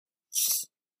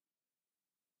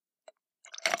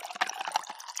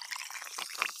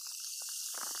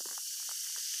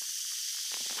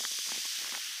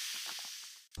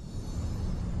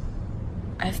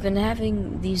I've been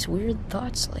having these weird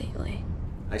thoughts lately.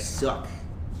 I suck.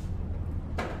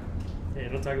 Hey,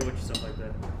 don't talk about yourself like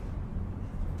that.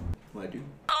 Well, I do.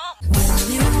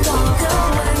 When you walk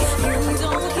away, you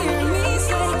don't hear me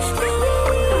say,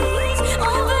 please,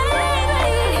 oh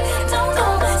baby, don't go,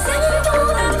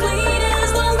 simple and clean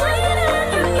as the way that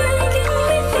you're making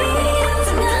me feel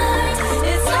tonight.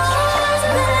 It's hard to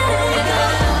let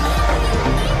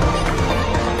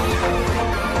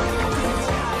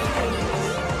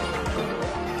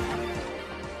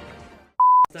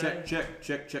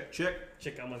Check.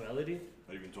 Check out my melody.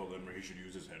 I even told Edmer he should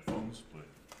use his headphones, but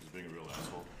he's being a real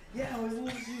asshole. Yeah, I was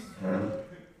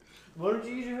why don't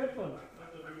you use your headphones?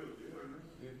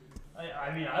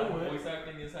 I mean, I would. Voice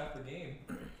acting is half the game.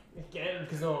 Again,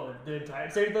 because the entire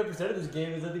 75% of this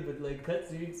game is nothing but like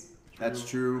cutscenes. That's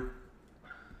true.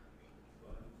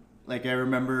 Like I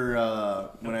remember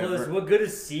when Plus, what good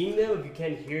is seeing them if you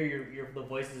can't hear the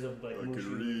voices of like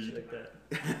Mushu and shit like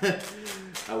that?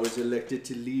 I was elected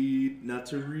to lead, not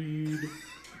to read.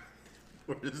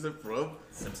 Where is it from?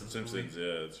 Simpsons.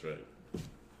 Yeah, that's right.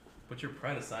 Put your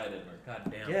pride aside, Edmer.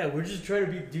 God damn. Yeah, we're just trying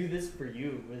to do this for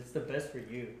you. It's the best for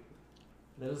you.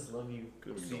 Let us love you.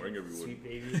 I'm ignoring everyone. Sweet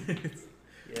baby.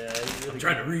 Yeah, he's really I'm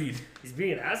trying to read. He's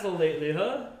being an asshole lately,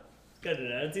 huh? He's got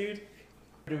an attitude.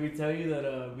 Did we tell you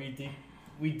that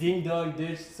we ding dong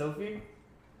ditched Sophie?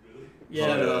 Really? Yeah.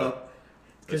 Shut up.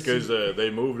 That's because they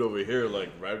moved over here,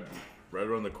 like right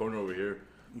around the corner over here,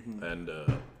 and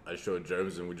I showed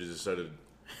James, and we just decided.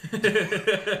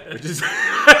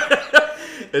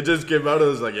 It just came out. I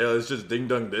was like, yeah, let's just ding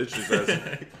dong ditch his ass.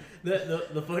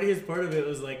 The funniest part of it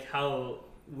was like how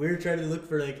we're trying to look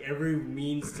for like every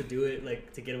means to do it,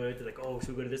 like to get away with it. Like, oh, should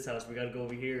we go to this house? We gotta go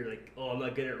over here. Like, oh, I'm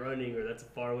not good at running, or that's a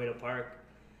far way to park.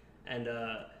 And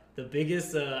the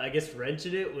biggest, I guess, wrench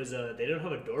in it was they don't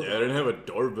have a doorbell. Yeah, I didn't have a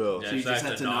doorbell. Yeah, So you just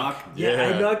had to knock. Yeah,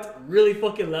 Yeah. I knocked really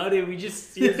fucking loud, and we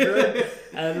just see us run.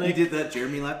 And like, You did that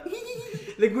Jeremy laugh.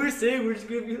 like we're saying, we're just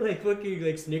gonna be like fucking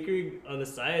like snickering on the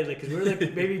side, like, cause we're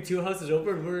like maybe 2 houses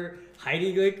over, and we're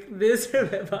hiding like this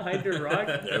behind a rock.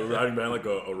 Yeah, we're hiding behind like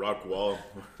a rock wall.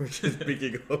 We're just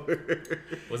peeking over.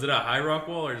 Was it a high rock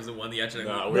wall or is it one that you actually?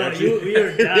 Nah, No, we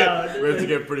are down. we have to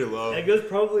get pretty low. It goes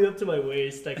probably up to my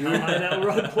waist, like how high that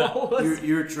rock wall was.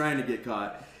 You were trying to get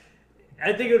caught.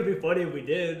 I think it would be funny if we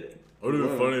did. It would have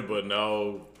been funny, but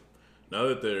now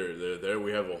that they're there,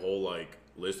 we have a whole like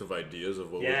list of ideas of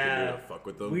what we can do to fuck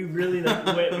with them. We really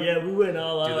we went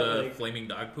all Do out. the Like, flaming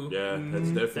dog poo? Yeah, that's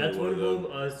definitely that's one of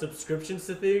them. Subscriptions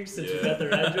to things, since we got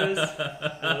their address.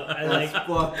 I like That's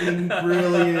fucking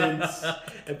brilliant.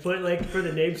 and put like for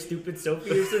the name Stupid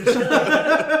Sophie or some shit.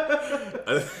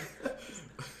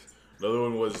 Another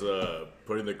one was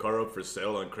putting the car up for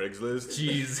sale on Craigslist.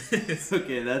 Jesus.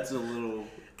 Okay, that's a little.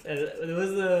 And it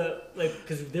was like,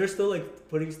 because they're still like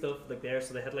putting stuff like there,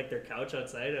 so they had like their couch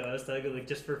outside. And I was telling them like,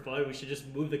 just for fun, we should just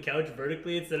move the couch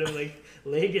vertically instead of like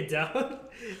laying it down.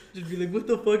 Just be like, what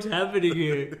the fuck's happening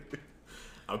here?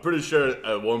 I'm pretty sure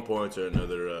at one point or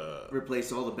another,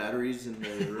 Replace all the batteries in the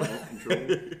remote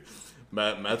control.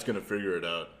 Matt's gonna figure it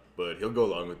out, but he'll go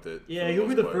along with it. Yeah, for he'll be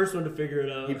most the part. first one to figure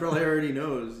it out. He probably already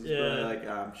knows. He's Yeah. probably like,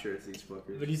 I'm sure it's these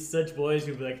fuckers. But he's such boys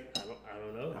who'll be like, I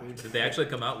don't know. Did they actually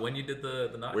come out when you did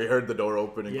the knock? We heard the door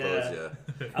open and Yeah. close.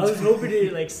 Yeah. I was hoping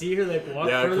to like see her like walk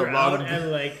Yeah, further come out on. and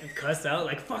like cuss out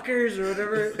like fuckers or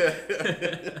whatever.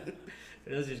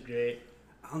 It was just great.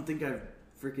 I don't think I've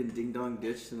freaking ding dong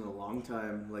ditched in a long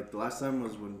time. Like the last time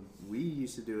was when we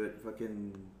used to do it.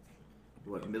 Fucking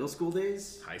what? Middle school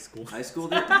days? High school. High school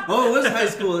days? Oh, it was high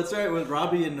school. That's right. With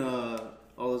Robbie and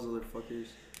all those other fuckers.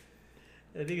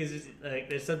 I think it's just like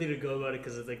there's something to go about it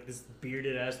because it's like this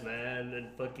bearded ass man and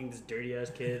fucking this dirty ass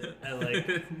kid and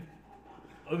like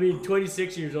I mean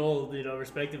 26 years old, you know,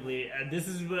 respectively, and this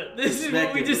is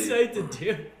what we decide to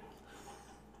do.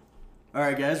 All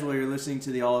right, guys. Well, you're listening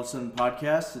to the All of a Sudden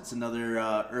podcast. It's another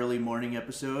early morning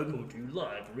episode. Come to you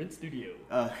live from in studio.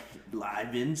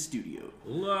 Live in studio.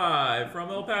 Live from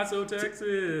El Paso,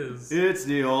 Texas. It's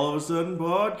the All of a Sudden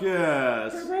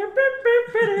podcast.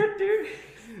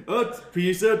 A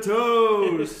piece of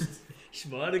toast.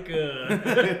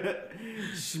 Schmonica.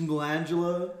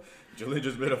 Schmlangela. Julian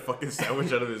just made a fucking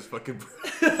sandwich out of his fucking.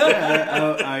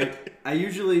 Yeah, I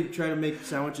usually try to make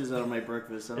sandwiches out of my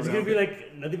breakfast. I don't It's know. gonna be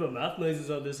like nothing but mouth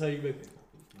noises on this. How you make?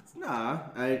 Nah,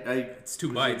 It's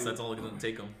 2 bites. That's all it's gonna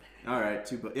take them. All right,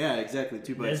 2 bites. Yeah, exactly,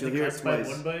 2 bites. Yes, You'll they hear it classify twice.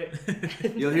 one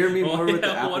bite. You'll hear me more with the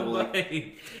yeah, apple. one Like,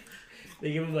 bite.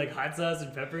 They give them like hot sauce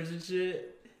and peppers and shit.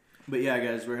 but yeah,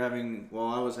 guys, we're having. Well,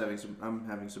 I'm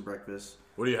having some breakfast.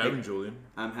 What are you having, Julian?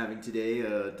 I'm having today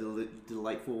a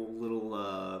delightful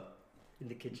little in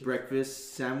the kitchen.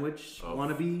 breakfast sandwich Of-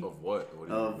 wannabe Of what? What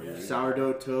do of you mean?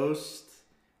 sourdough toast,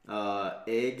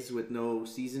 eggs with no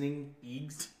seasoning.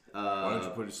 Eggs. Why don't you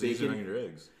put seasoning bacon. on your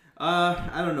eggs?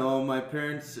 I don't know. My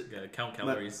parents. Gotta count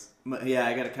calories. Yeah,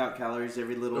 I gotta count calories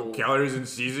every little. No calories in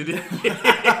seasoning.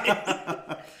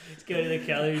 It's got the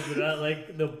calories, but not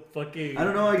like the fucking. I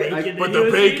don't know, Bacon But that the he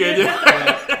was bacon, eating.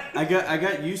 yeah. I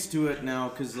got used to it now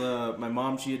because my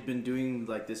mom, she had been doing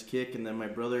like this kick, and then my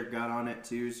brother got on it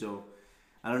too. So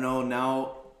I don't know,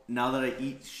 now that I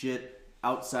eat shit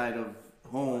outside of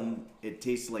home, it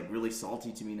tastes like really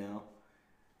salty to me now.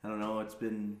 I don't know, it's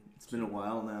been a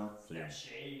while now. That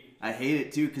shade. I hate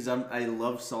it too because I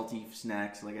love salty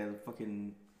snacks, like I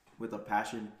fucking with a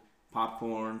passion.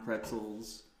 Popcorn,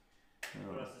 pretzels.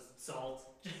 What else is it? Salt.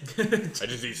 I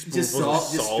just eat spoonfuls Just of salt,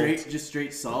 salt. just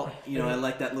straight salt. You know, I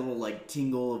like that little like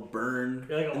tingle of burn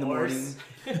You're like a in the horse.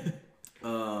 morning.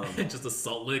 Just a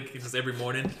salt lick, just every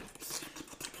morning.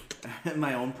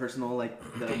 My own personal like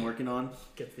that I'm working on.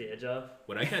 Gets the edge off.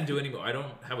 What I can't do anymore, I don't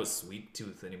have a sweet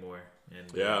tooth anymore. And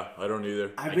Yeah, I don't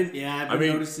either. I've been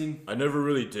noticing. I never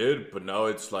really did, but now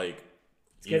it's like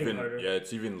It's getting even harder. yeah,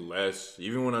 it's even less.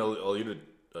 Even when I'll eat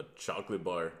a chocolate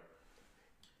bar,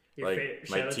 Your like shout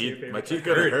my out to your teeth, favorite my teeth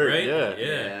chocolate. gotta hurt, right? yeah.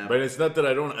 Yeah. But it's not that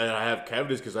I have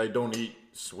cavities because I don't eat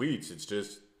sweets. It's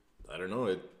just I don't know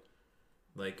it.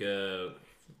 Like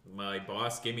my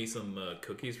boss gave me some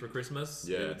cookies for Christmas.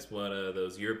 Yeah. It's one of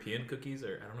those European cookies,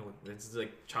 or I don't know. It's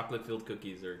like chocolate filled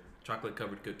cookies or chocolate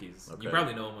covered cookies. Okay. You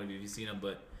probably know them if you've seen them,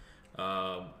 but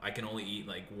I can only eat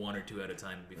like one or two at a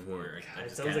time before I It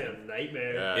just sounds can't. like a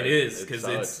nightmare. Yeah. It is It because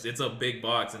sucks. it's a big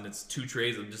box and it's 2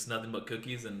 trays of just nothing but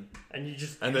cookies and And you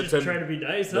just, And you're the just temp- trying to be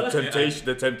nice, The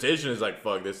huh? temptation is like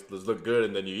fuck this look good,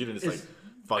 and then you eat it and it's It's- like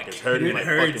fuck it's hurting it my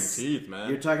hurts. fucking teeth, man.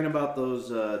 You're talking about those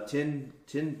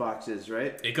tin boxes,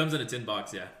 right? it comes in a tin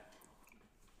box. Yeah,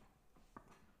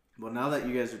 Well, now that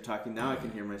you guys are talking, now I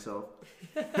can hear myself.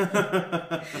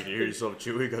 Can you hear yourself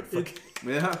chewing on fucking?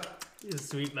 Yeah.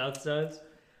 Sweet mouth sounds.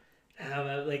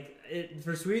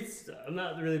 For sweets, I'm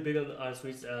not really big on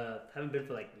sweets. Haven't been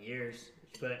for like years.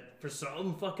 But for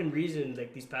some fucking reason,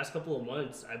 like these past couple of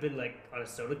months, I've been like on a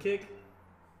soda kick.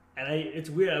 And it's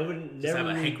weird. I wouldn't just never. have a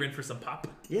really- hankering for some pop.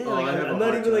 Yeah, Oh, like, I have I'm a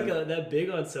not hard even like time. that big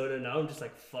on soda. Now I'm just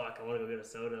like, fuck, I want to go get a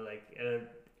soda. Like, and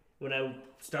when I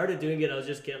started doing it, I was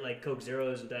just get like Coke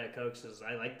Zeros and Diet Cokes because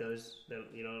I like those.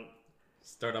 You know.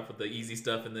 Start off with the easy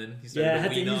stuff and then you start Yeah, I to had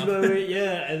to wean use off. my way.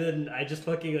 Yeah, and then I just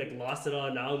fucking like lost it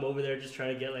all. Now I'm over there just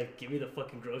trying to get like, give me the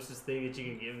fucking grossest thing that you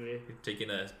can give me. Taking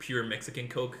a pure Mexican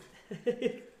Coke,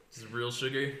 just real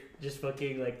sugar. Just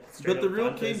fucking like. Straight But the up real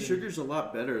Fantas cane and- sugar's a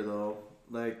lot better though.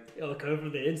 Like Oh, coming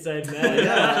from the inside, man.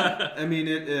 yeah, I mean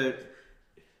it.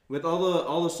 With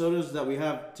all the sodas that we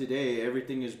have today,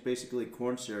 everything is basically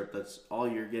corn syrup. That's all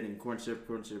you're getting: corn syrup,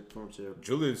 corn syrup, corn syrup.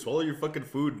 Julian, swallow your fucking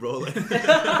food, bro. Like,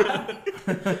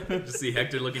 Just see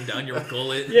Hector looking down your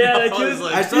gullet. Yeah, like I he was was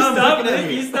like- like, I saw him stopped looking at listening-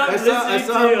 me. He stopped I saw listening him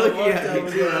to you a looking long at time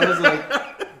me too. ago. I was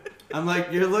like, I'm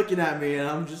like, you're looking at me, and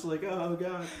I'm just like, oh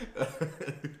god.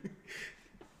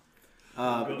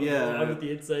 Along Yeah, with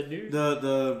the inside news.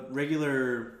 the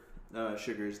regular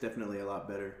sugar is definitely a lot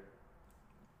better.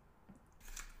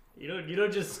 You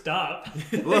don't just stop.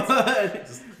 What?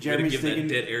 Jeremy's give that taking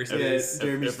dead air Yeah, space.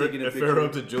 Jeremy's taking a if it were picture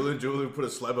up to Julian would put a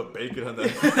slab of bacon on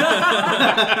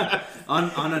that.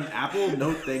 on an apple.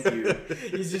 No, thank you.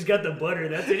 He's just got the butter.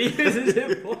 That's what he uses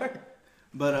it for.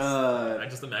 But I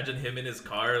just imagine him in his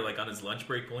car, like on his lunch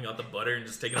break, pulling out the butter and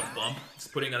just taking a bump,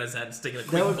 just putting it on his hand, just taking a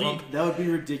quick bump. that would be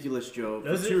ridiculous, Joe, for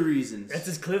Those are- two reasons. That's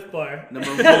his Cliff Bar.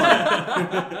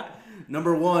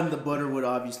 Number one, the butter would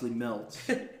obviously melt.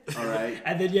 All right.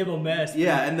 And then you have a mess.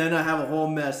 Yeah, and then I have a whole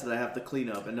mess that I have to clean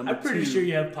up. And number I'm pretty two, sure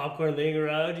you have popcorn laying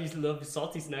around. You love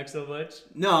salty snacks so much.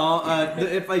 No,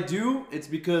 if I do, it's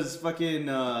because fucking,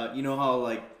 you know how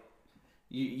like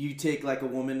you take like a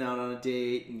woman out on a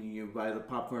date and you buy the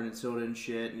popcorn and soda and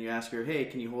shit, and you ask her, hey,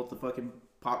 can you hold the fucking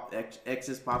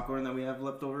excess popcorn that we have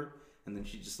left over? And then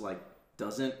she just like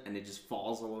doesn't, and it just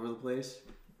falls all over the place.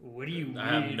 What do you? I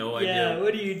have mean? no Yeah, idea.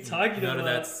 what are you talking None about? of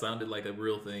that sounded like a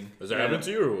real thing. Does that Yeah. happen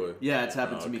to you or what? Yeah, it's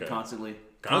happened Oh, to me okay. constantly.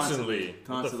 Constantly.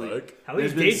 Constantly. What the fuck? How many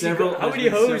There's been dates several- you got? How there's many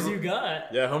been hoes several- you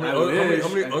got? Yeah, how many I how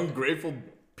many wish. ungrateful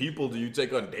people do you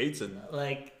take on dates and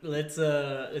Like, let's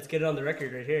get it on the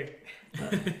record right here.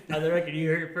 On the record, you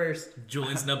heard it first.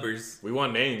 Julian's numbers. we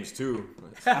want names too.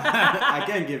 I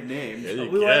can't give names. Yeah, you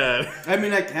We can. I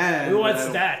mean, I can. We want but I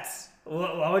don't- stats.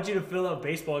 I want you to fill out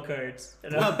baseball cards.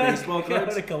 And Want baseball I cards?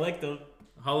 want to collect them.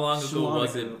 How long ago So long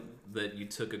was ago. it that you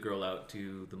took a girl out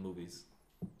to the movies?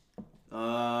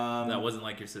 Um, That wasn't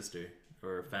like your sister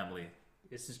or family.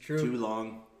 This is true. too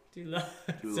long. Too long.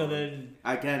 Too So long. then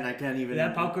I can't even.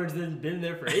 that popcorn's been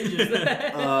there for ages.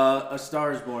 A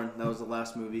Star Is Born. That was the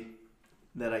last movie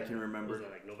that I can remember. Was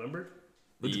that like November?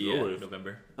 What'd you go with?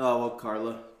 November. Oh well,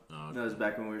 Carla. No, That was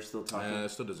back when we were still talking. it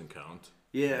still doesn't count.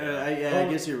 Yeah, I Oh.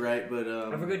 guess you're right, but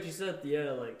I forgot you said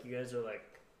like you guys are like.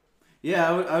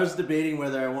 yeah, I was debating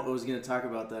whether I was going to talk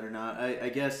about that or not. I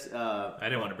guess I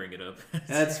didn't want to bring it up.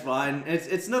 that's fine.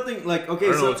 It's nothing like okay. I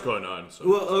don't So know what's going on. So.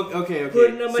 well, okay.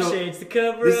 Putting on my So shades to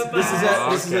cover this- up. this is my a-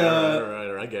 eyes. this is okay, a-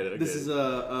 all right, I get it. this is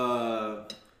a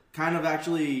kind of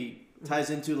actually ties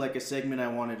into like a segment I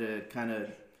wanted to kind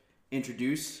of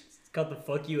introduce. It's called the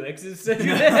 "Fuck You Exes."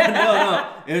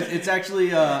 no. It's actually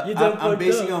You done I'm fucked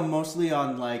basing up. them mostly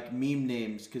on like meme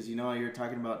names because you know how you're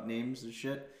talking about names and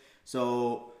shit.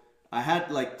 So I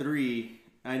had like 3.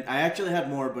 I actually had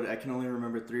more, but I can only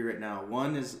remember 3 right now.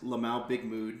 One is Lamau Big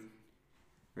Mood,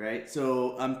 right?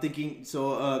 So I'm thinking.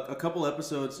 So a couple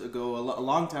episodes ago, a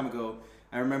long time ago,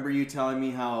 I remember you telling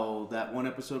me how that one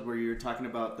episode where you were talking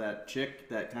about that chick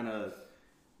that kind of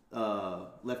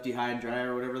left you high and dry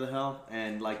or whatever the hell,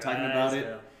 and like talking about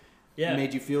it. Yeah.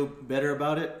 Made you feel better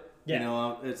about it. Yeah. You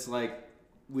know, it's like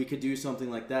we could do something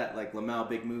like that, like Lamau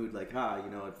Big Mood, like you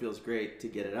know, it feels great to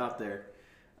get it out there.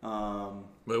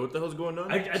 Wait, what the hell's going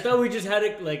on? I thought we just had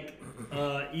it like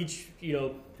each,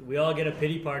 we all get a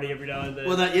pity party every now and then.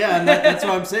 Well, that's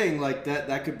what I'm saying. Like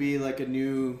that could be like a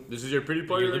new. This is your pity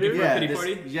party You're right looking here? for- Yeah, pity this,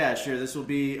 party? yeah, sure. This will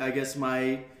be, I guess,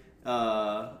 my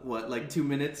like 2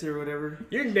 minutes or whatever.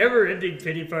 You're never ending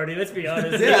pity party. Let's be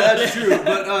honest. Yeah, that's true.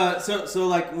 But so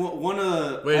like one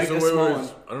of Wait, I so guess wait, small wait. one.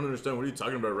 I don't understand. What are you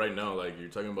talking about right now? Like, you're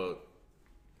talking about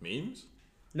memes?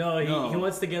 No, he No.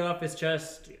 wants to get off his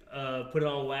chest, put it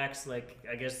on wax. Like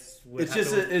I guess. what It's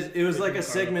just happened it was like a with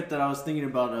Carla. segment that I was thinking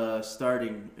about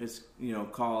starting. It's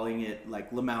calling it like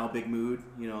Lamau Big Mood.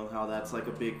 You know how that's like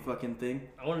a big fucking thing.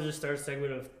 I want to just start a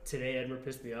segment of today. Edmer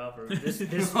pissed me off, or this week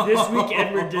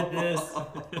Edmer did this.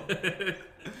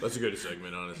 That's a good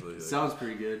segment, honestly. Like, Sounds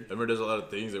pretty good. Edmer does a lot of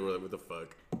things that we're like, what the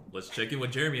fuck? Let's check in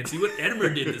with Jeremy and see what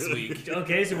Edmer did this week.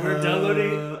 Okay, so we're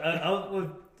downloading.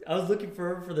 I was looking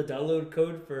for the download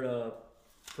code for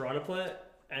Piranha Plant,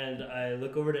 and I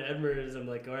look over to Edmer and I'm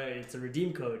like, all right, it's a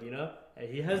redeem code, And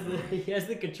he has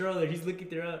the controller. He's looking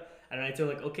through it, and I tell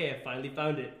him like, okay, I finally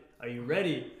found it. Are you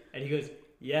ready? And he goes,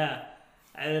 yeah.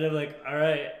 And then I'm like, all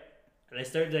right. And I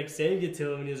started like saying it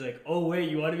to him, and he was like, "Oh wait,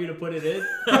 you wanted me to put it in?"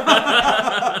 And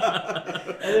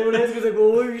then when I was like,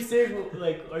 "Well, what were you saying?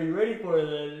 Like, are you ready for it?"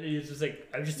 And he was just like,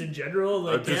 "I'm just in general."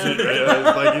 Like,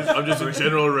 I'm just in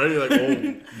general ready. Like,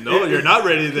 oh, no, you're not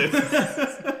ready then.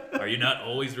 Are you not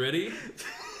always ready?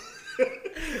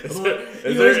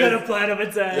 You always got a plan of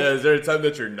attack. Yeah, is there a time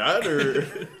that you're not, or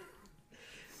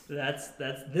That's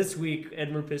this week.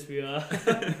 Edmer pissed me off.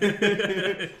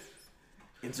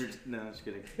 No, just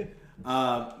kidding. But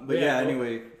Yeah, yeah, well,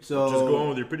 anyway. So just go on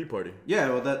with your pity party? Yeah,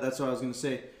 well, that's what I was gonna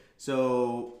say.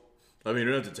 So I mean,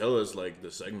 you don't have to tell us like the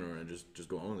segment, right? Just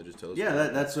go on and just tell us. yeah,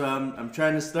 that's what I'm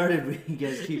trying to start it. But you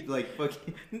guys keep like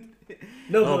fucking.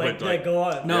 No, No, but but, like, go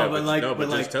on. No, Yeah, but but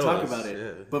just tell talk us, about it.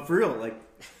 yeah. But for real, like,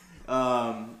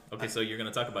 Okay, so you're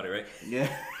gonna talk about it, right? yeah.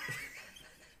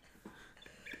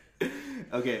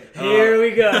 Okay. Here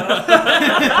we go.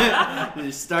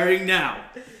 Starting now.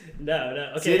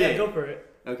 No. Okay, Sit yeah, in. go for it.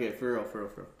 Okay, for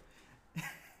real.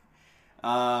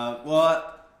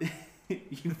 Well,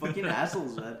 you fucking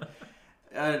assholes,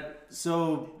 man.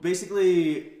 So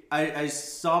basically, I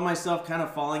saw myself kind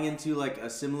of falling into like a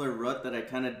similar rut that I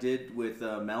kind of did with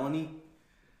Melanie.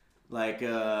 Like,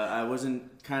 I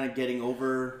wasn't kind of getting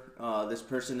over this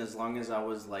person as long as I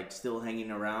was like still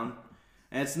hanging around.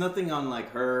 And it's nothing on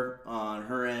like on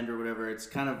her end or whatever. It's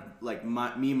kind of like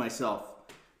me myself.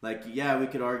 Like, yeah, we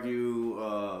could argue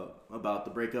about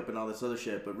the breakup and all this other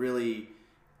shit, but really,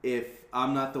 if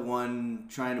I'm not the one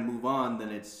trying to move on, then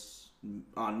it's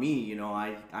on me.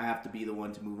 I have to be the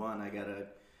one to move on. I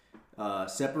gotta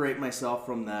separate myself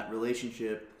from that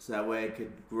relationship so that way I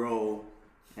could grow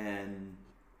and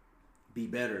be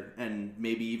better, and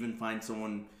maybe even find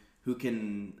someone who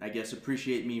can, I guess,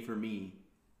 appreciate me for me.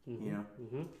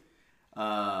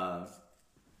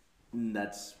 And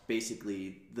that's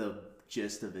basically the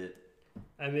gist of it.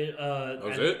 I mean, That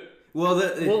was it? Well,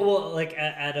 well, like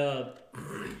at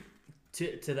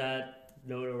to that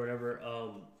note or whatever.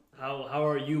 How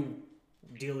are you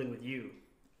dealing with you?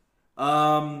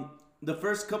 the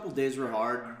first couple days were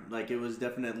hard. Like, it was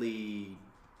definitely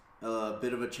a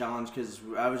bit of a challenge because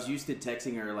I was used to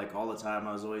texting her like all the time.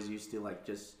 I was always used to like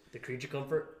just The creature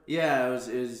comfort. yeah. It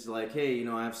was like, hey,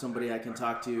 I have somebody I can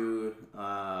talk to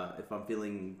if I'm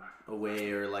feeling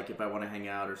away or like if I want to hang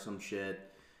out or some shit.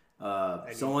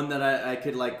 someone that I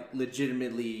could like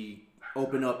legitimately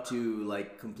open up to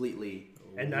like completely.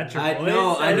 And not your I voice?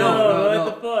 know, I know, What no.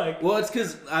 the fuck? Well, it's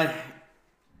because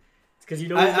It's because you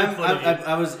don't make fun of it.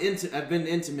 I was I've been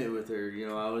intimate with her. You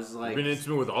know, I was like. I've been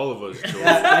intimate with all of us, Joe.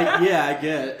 I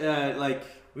get like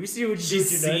We see what you do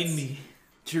She's with your nuts. seen me.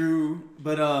 true,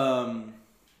 but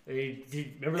Do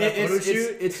you remember that photo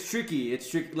shoot? it's tricky. It's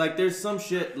tricky. Like there's some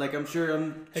shit. Like I'm sure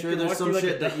Hector there's walked some you like a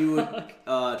shit that you would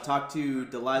dog. talk to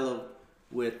Delilah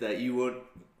with that you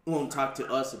won't talk to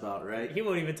us about, right? He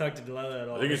won't even talk to Delilah at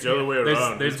all. I think it's the other way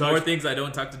around. There's We talk- more things I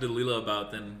don't talk to Delilah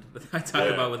about than I talk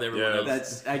Yeah, about with everyone yeah.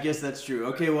 else. I guess that's true.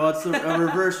 Okay, well it's a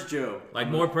reverse Joe. Like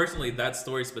more personally, that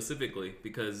story specifically,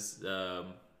 because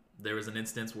there was an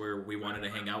instance where we wanted to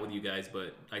hang out with you guys,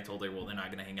 but I told her, well, they're not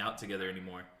going to hang out together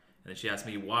anymore. And then she asked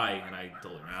me why, and I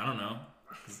told her, I don't know.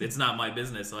 It's not my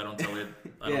business, so I don't tell her.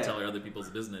 I Yeah. don't tell her other people's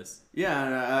business. Yeah,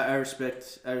 and I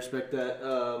respect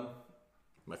that.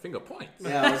 My finger points.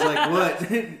 Yeah, I was like,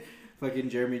 what? Fucking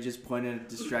Jeremy just pointed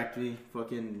to distract me.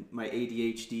 Fucking my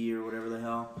ADHD or whatever the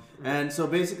hell. And so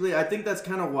basically, I think that's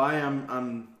kind of why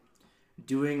I'm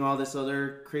doing all this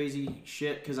other crazy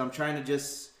shit, because I'm trying to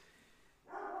just.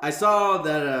 I saw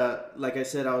that, like I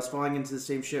said, I was falling into the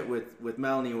same shit with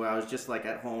Melanie, where I was just like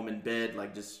at home in bed,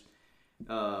 like just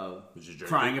Did you jerk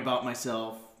crying it? about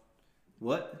myself.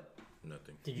 What?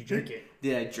 Nothing. Did you jerk it?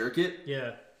 Did I jerk it?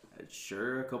 Yeah.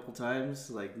 Sure, a couple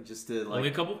times, like just to like Only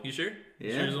a couple? You sure? You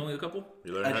Yeah. sure there's only a couple?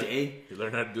 You learn a how. day. You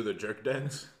learn how to do the jerk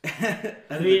dance. I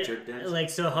The mean, jerk dance. like,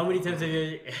 so how many times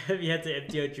have you had to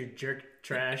empty out your jerk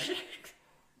trash?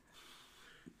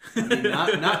 I mean,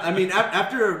 I mean,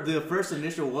 after the first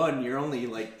initial one, you're only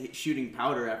like shooting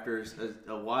powder after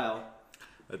a while.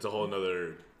 That's a whole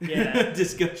nother. Yeah.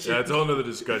 Discussion. Yeah, it's a whole nother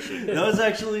discussion. That was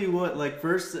actually what, like,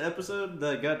 first episode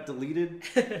that got deleted.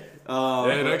 Yeah,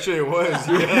 it actually was.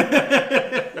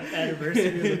 Yeah. Anniversary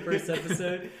of the first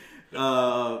episode.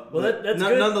 Well, that's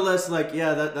good. nonetheless, like,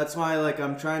 yeah, that's why, like,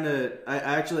 I'm trying to. I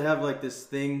actually have like this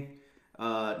thing,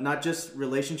 not just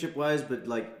relationship wise, but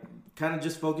like, kind of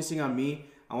just focusing on me.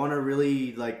 I want to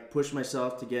really like push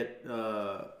myself to get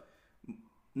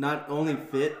not only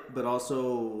fit but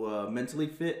also mentally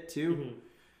fit too. Mm-hmm.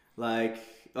 Like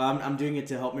I'm doing it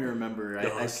to help me remember.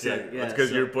 I said, yeah, That's because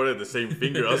so- you're pointing at the same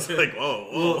finger. I was like, whoa,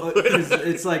 Well, whoa. 'cause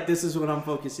it's like this is what I'm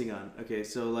focusing on. Okay,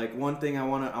 so like one thing I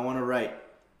wanna write.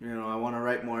 You know, I wanna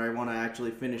write more. I wanna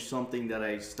actually finish something that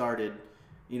I started.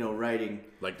 You know, writing.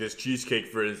 Like this cheesecake,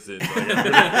 for instance.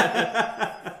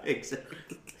 Like, Exactly.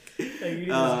 Like, you need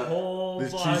this whole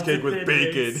this box cheesecake of with Thin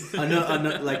bacon. Mints.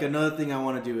 Another thing I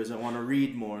want to do is I want to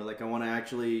read more. Like I want to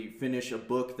actually finish a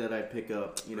book that I pick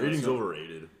up. You know, Reading's so-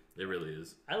 overrated. It really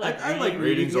is. I like I like reading.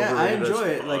 reading. Reading's Yeah, I overrated enjoy as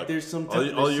it. fuck. Like there's some. All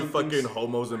there's you some fucking things-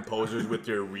 homos and posers with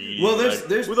your reading. Well, there's- like,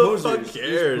 there's who the posers. fuck There's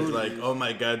cares? posers. Like, oh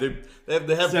my god, they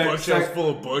have Sorry, bookshelves sorry. full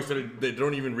of books that they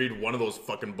don't even read one of those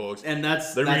fucking books. And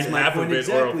that's They read my half point of it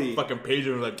exactly. or a fucking page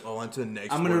and they're like, oh, on to the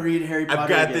next I'm one. gonna read Harry Potter I've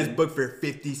got again. this book for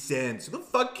 50 cents. Who the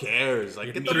fuck cares?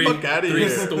 Like, get the Three- fuck out of three here.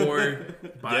 store Yeah,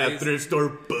 buys. thrift store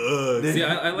books. See,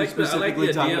 I like the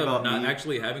specifically talking idea of about not me.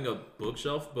 actually having a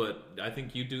bookshelf, but I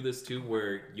think you do this too,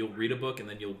 where you'll read a book and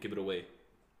then you'll give it away.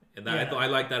 And that, Yeah. I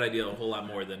like that idea a whole lot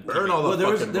more than Burn all the Well, there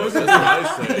was- fucking there books. was a-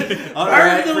 That's what I say. All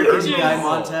right, the freaking witches. Guy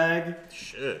Montag,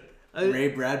 Shit. Ray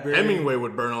Bradbury. Hemingway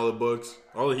would burn all the books,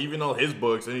 even all his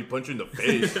books, and he'd punch you in the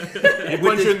face. He'd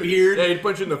With his in, beard. Yeah, he'd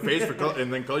punch you in the face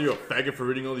and then call you a faggot for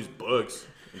reading all these books.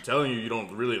 I'm telling you, you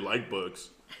don't really like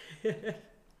books.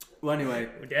 Well, anyway,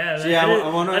 Yeah, So, man, yeah, I didn't, I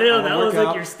wanna- I didn't know I that wanna was work like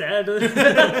out. your stand.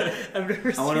 I've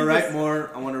never seen I want to write this.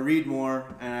 more. I want to read more,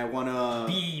 and I want to.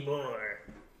 Be more.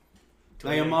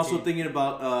 Like I'm also 2018. thinking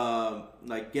about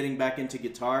like getting back into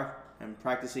guitar and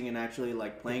practicing and actually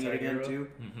like playing Guitar it again Hero? too.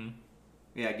 Mm-hmm.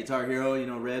 Yeah, Guitar Hero, you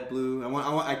know, red, blue.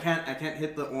 I can't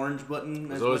hit the orange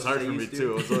button. It As was always much hard as for I me used too.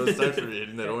 to. It was always hard for me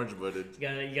hitting that orange button.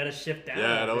 You gotta shift down.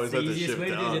 Yeah, it always That's had the to easiest shift way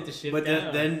to do it, down. is you have to shift But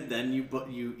down. then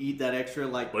you eat that extra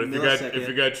like But millisecond. if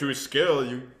you got true skill,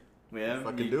 you yeah,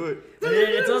 fucking do it. But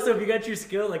it's also, if you got your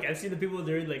skill, like I've seen the people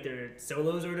doing like their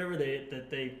solos or whatever,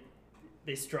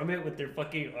 they strum it with their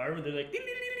fucking arm and they're like.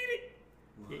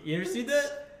 You ever see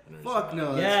that? Fuck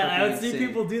no. that's Yeah, I fucking would see insane.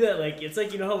 people do that. Like, it's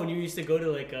like, you know how when you used to go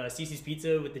to like CC's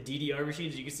Pizza with the DDR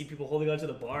machines, you could see people holding onto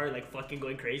the bar, like fucking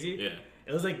going crazy. Yeah.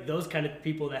 It was like those kind of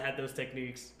people that had those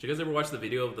techniques. Did you guys ever watch the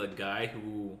video of the guy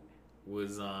who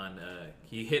was on?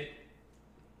 He hit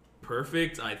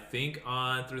perfect. I think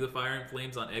on Through the Fire and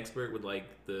Flames on Expert with like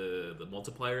the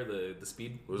multiplier, the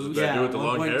speed Was it boost. that dude with the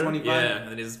long hair? 1.25. Yeah,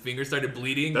 and then his finger started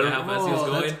bleeding. That- How fast he was Oh,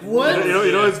 going. that's- what?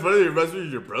 You know, it's funny. It reminds me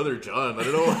of your brother, John. I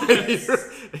don't know why.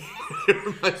 It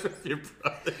reminds me of your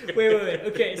brother. Wait.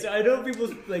 Okay, so I know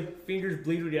people's like fingers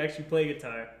bleed when you actually play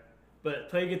guitar, but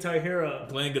playing Guitar Hero.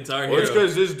 Playing Guitar Well, it's Hero.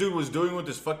 because this dude was doing with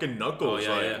his fucking knuckles. Oh,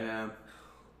 yeah, like, yeah. Yeah.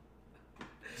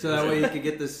 So that way you could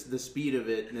get the speed of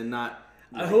it and not.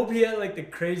 I hope he had like the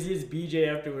craziest BJ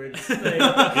afterwards. Like,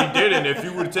 He did, and if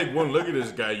you were to take one look at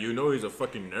this guy, you know he's a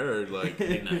fucking nerd. Like,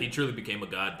 He truly became a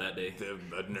god that day.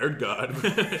 a nerd god.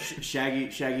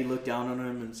 Shaggy looked down on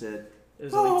him and said, it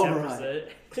was only Oh, 10%.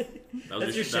 That That's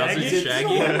was your that was Shaggy? his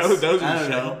Shaggy. Yeah, that was I his don't shaggy.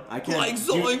 know. I can't. Like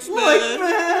Zoinks, you, man.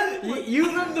 Like, man. You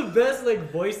have the best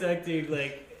like voice acting.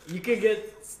 Like you can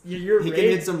get your He range. can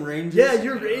hit some ranges. Yeah,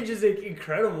 your range is like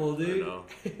incredible, I dude. know.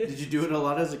 Did you do it a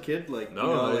lot as a kid? Like, No, you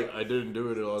know, I, like, I didn't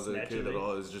do it as a kid at Naturally.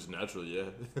 all. It's just natural, yeah.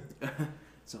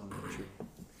 it's all true.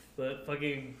 But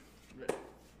fucking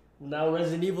now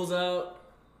Resident Evil's out,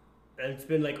 and it's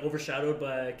been like overshadowed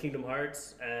by Kingdom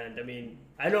Hearts. And I mean,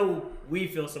 I know we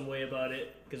feel some way about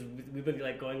it because we've been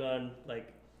like going on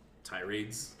like.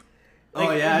 Tirades. Oh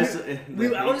Like, yeah,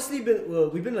 We've honestly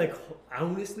been we've been like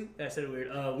honestly I said it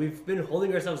weird. We've been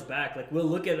holding ourselves back. Like we'll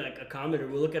look at like a comment or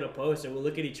we'll look at a post and we'll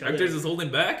look at each other. Hector's is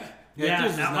holding back. Yeah,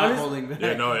 Hector's is now, not honest- holding back.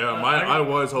 Yeah, no, yeah. I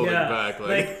was holding yeah, back.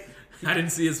 Like, I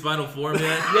didn't see his final form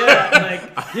yet. yeah,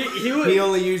 like he was. He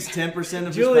only used 10%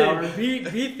 of his power.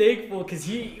 Julian, be thankful because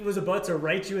he was about to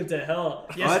write you into hell.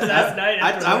 Yes, last night.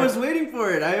 After I work. was waiting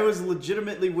for it. I was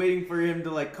legitimately waiting for him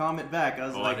to like comment back. I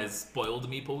was On like, his spoiled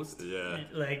me post. yeah.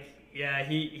 like, yeah,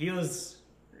 he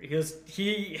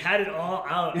had it all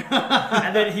out,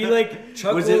 and then he like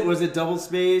chuckled. was it double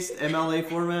spaced MLA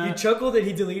format? He chuckled and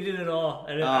he deleted it all,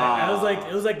 and I was like,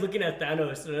 it was like looking at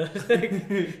Thanos. And I was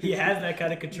like, he has that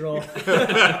kind of control.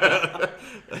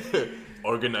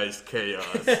 Organized chaos.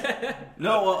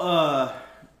 No,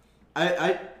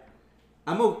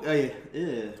 I'm okay.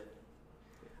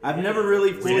 I've never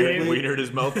really fully played. Wienered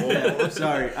his mouth hole. Yeah,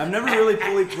 sorry, I've never really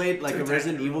fully played like a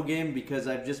Resident Evil game because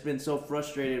I've just been so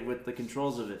frustrated with the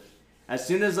controls of it. As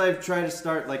soon as I've tried to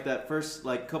start like that first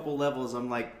like couple levels, I'm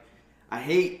like, I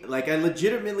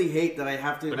legitimately hate that I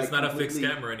have to. But like, it's not a fixed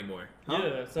completely- camera anymore. Yeah,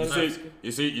 it's not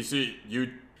You see,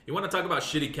 You want to talk about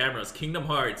shitty cameras? Kingdom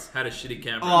Hearts had a shitty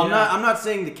camera. Oh, Yeah. I'm not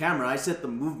saying the camera. I said the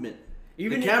movement.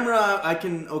 Even the camera, I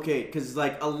can because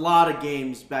like a lot of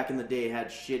games back in the day had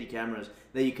shitty cameras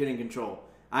that you couldn't control.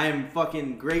 I am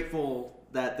fucking grateful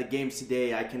that the games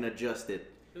today I can adjust it.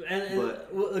 And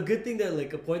But- well, a good thing that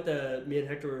like a point that me and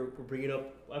Hector were bringing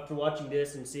up after watching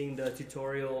this and seeing the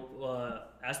tutorial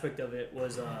aspect of it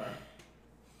was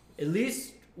at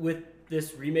least with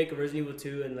this remake of Resident Evil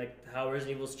 2 and like how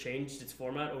Resident Evil's changed its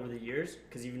format over the years,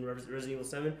 because even Resident Evil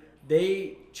 7,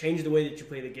 they changed the way that you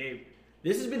play the game.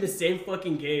 This has been the same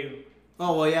fucking game.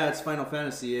 Oh well, yeah, it's Final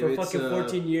Fantasy. For It's, fucking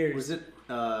 14 years. Was it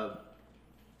No,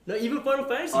 even Final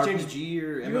Fantasy changed. RPG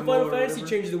or Even MMO Final or Fantasy whatever?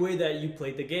 changed the way that you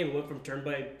played the game. It went from turn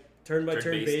by turn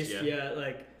Turn-based, based, yeah.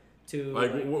 like to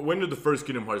like, when did the first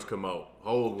Kingdom Hearts come out? How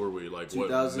old were we? Like, what,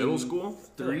 2000 middle school?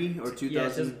 3 or 2000. Yeah,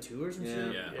 2002 or some Yeah.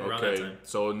 shit. Yeah. Around that Okay, time.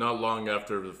 so not long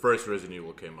after the first Resident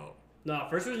Evil came out. No,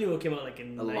 first Resident Evil came out like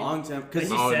in A long time because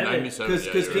 97. 97. because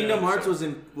yeah, you're Kingdom right, Hearts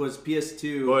 97. was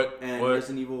PS2 But- and but-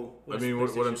 Resident Evil. I mean, what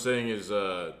I'm PlayStation. saying is,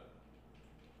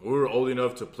 we were old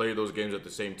enough to play those games at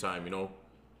the same time.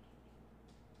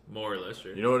 More or less,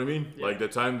 sure. You know what I mean? Yeah. Like the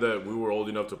time that we were old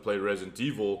enough to play Resident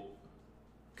Evil,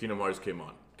 Kingdom Hearts came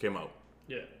out,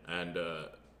 Yeah. and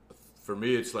for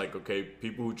me, it's like, okay,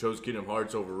 people who chose Kingdom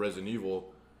Hearts over Resident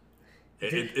Evil,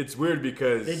 it's weird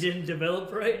because They didn't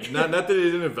develop right. not that it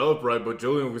didn't develop right, but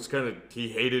Julian was he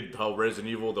hated how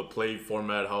Resident Evil, the play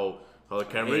format, how the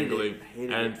camera Hated it. angling,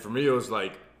 Hated and it. for me, it was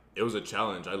like it was a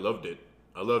challenge. I loved it.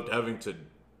 I loved having to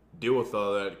deal with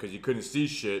all that because you couldn't see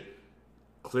shit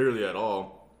clearly at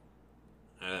all.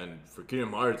 And for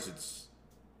Kingdom Hearts, it's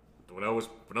when I was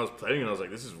playing it, I was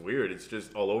like, this is weird. It's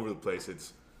just all over the place.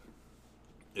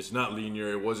 It's not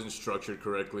linear. It wasn't structured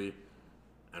correctly,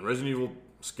 and Resident Evil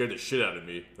scared the shit out of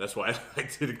me. That's why I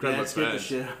liked it. Yeah, it scared the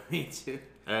shit out of me too.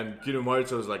 And Kingdom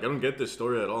Hearts, I was like, I don't get this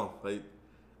story at all. Like,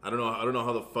 I don't know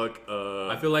how the fuck.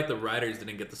 I feel like the writers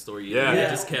didn't get the story either. Yeah. They Yeah.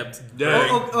 just kept Yeah.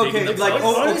 digging Okay, like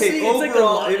themselves. Honestly, okay, it's like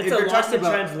overall, it's if a you're lost talking in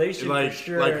about translation like, for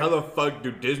sure. like how the fuck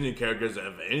do Disney characters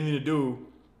have anything to do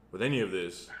with any of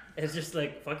this? It's just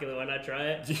like fuck it, why not try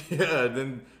it? Yeah,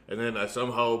 and then I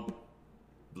somehow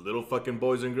little fucking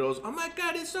boys and girls. Oh my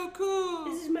god, it's so cool.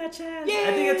 This is my chance.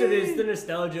 I think that's what it is. The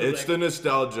nostalgia. of, It's like, the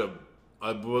nostalgia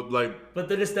But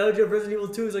the nostalgia of Resident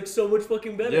Evil 2 is like so much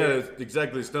fucking better. Yeah,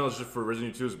 exactly. Nostalgia for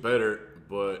Resident Evil 2 is better,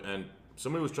 and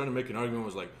somebody was trying to make an argument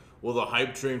was like, well, the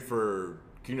hype train for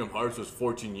Kingdom Hearts was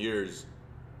 14 years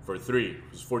for 3. It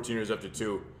was 14 years after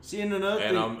 2. See, and another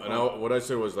thing. What I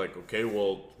said was like, okay,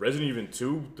 well, Resident Evil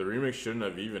 2, the remake shouldn't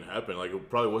have even happened. Like, it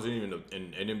probably wasn't even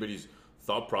in anybody's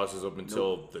thought process up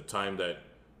until the time that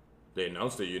they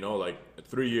announced it, you know, like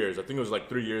 3 years. I think it was like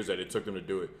 3 years that it took them to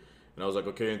do it. And I was like,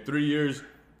 okay, in 3 years,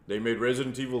 they made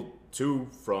Resident Evil 2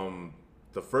 from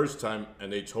the first time,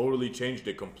 and they totally changed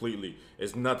it completely.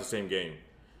 It's not the same game.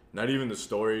 Not even the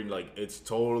story, like, it's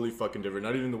totally fucking different.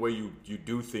 Not even the way you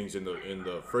do things in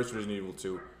the first Resident Evil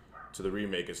 2 to the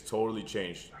remake. It's totally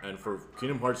changed. And for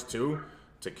Kingdom Hearts 2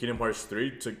 to Kingdom Hearts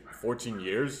 3 took 14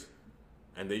 years,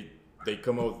 and they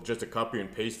come out with just a copy and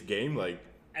paste game, like.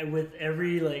 And with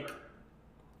every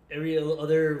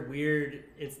other weird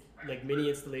mini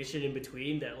installation in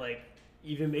between that like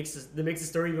even makes the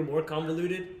story even more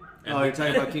convoluted. And You're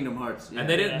talking about Kingdom Hearts. Yeah. And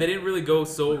they didn't really go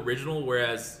so original.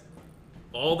 Whereas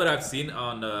all that I've seen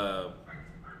on,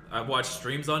 I've watched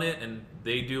streams on it, and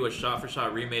they do a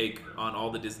shot-for-shot remake on all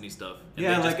the Disney stuff. And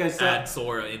Yeah, they like just I saw- add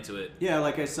Sora into it. Yeah,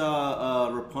 like I saw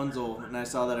Rapunzel, and I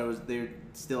saw that they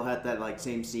still had that like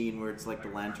same scene where it's like the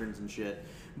lanterns and shit.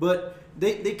 But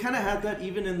they kind of had that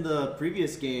even in the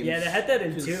previous games. Yeah, they had that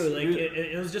in 'Cause two. Like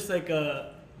it was just like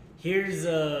here's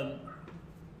a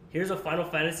Final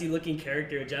Fantasy looking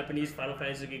character, a Japanese Final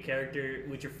Fantasy looking character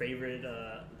with your favorite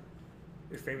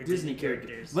Disney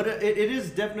characters. But it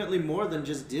is definitely more than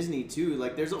just Disney too.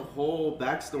 Like there's a whole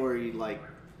backstory. Like,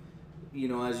 you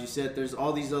know, as you said, there's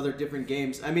all these other different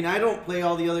games. I mean, I don't play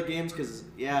all the other games because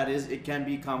it can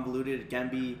be convoluted. It can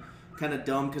be kind of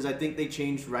dumb because I think they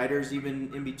changed writers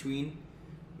even in between.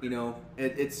 You know,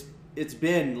 it's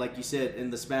been, like you said, in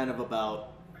the span of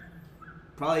about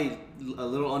probably a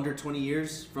little under 20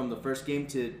 years from the first game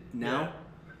to now.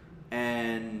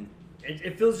 And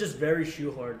it feels just very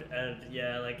shoehorned, and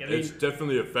yeah, like I mean, It's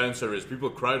definitely a fan service.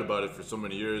 People cried about it for so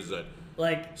many years that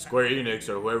like Square Enix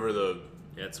or whoever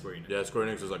Yeah, it's Square Enix. Square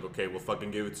Enix was like, okay, we'll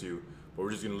fucking give it to you, but we're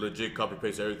just gonna legit copy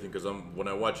paste everything. Because when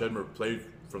I watch Edmer play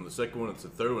from the second one to the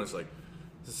third one, it's like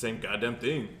it's the same goddamn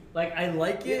thing. like I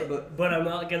like it, Yeah, but I'm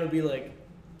not gonna be like,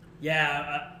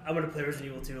 I'm gonna play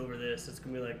Resident Evil 2 over this. It's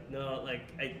gonna be like no, like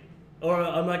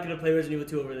I'm not gonna play Resident Evil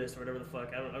 2 over this or whatever the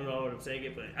fuck. I don't know what I'm saying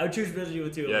it, but I would choose Resident Evil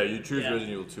 2. Yeah, over you it. choose Yeah.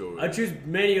 Resident Evil 2 over I it. choose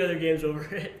many other games over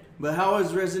it. But how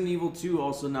is Resident Evil 2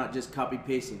 also not just copy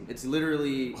pasting? It's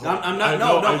literally. Oh, I'm not. I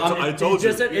No, know, no. I I'm, told It's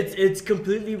just you. that it's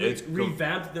completely It's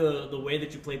revamped the way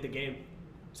that you played the game.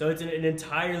 So it's an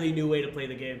entirely new way to play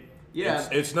the game. yeah.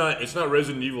 It's not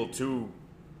Resident Evil 2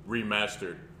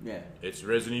 remastered. Yeah. It's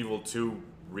Resident Evil 2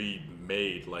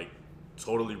 remade, like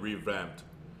totally revamped.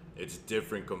 It's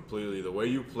different completely. The way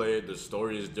you play it, the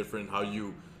story is different. How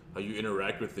you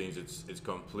interact with things, it's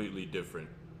completely different.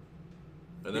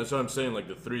 And that's what I'm saying. Like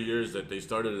the 3 years that they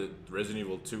started Resident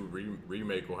Evil 2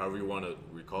 remake, or however you want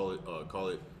to call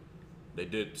it, they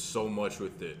did so much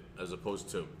with it, as opposed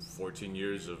to 14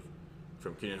 years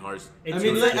from Kingdom Hearts. I It's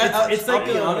mean, like- it's I'll like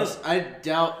be a- honest. I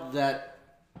doubt that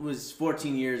was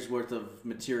 14 years worth of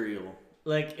material.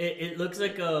 Like it looks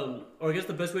like or I guess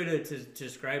the best way to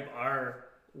describe our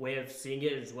way of seeing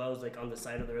it as well as like on the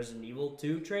side of the Resident Evil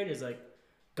 2 train is like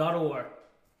God of War.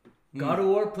 God of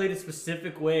War played a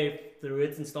specific way through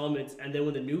its installments, and then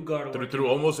when the new God of War Through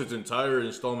almost its entire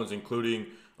installments, including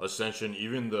Ascension,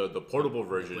 even the portable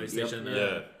version. PlayStation.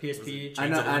 Yeah. PSP, I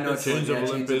know. Chains of yeah,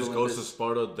 Olympus, Ghost of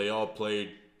Sparta, they all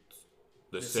played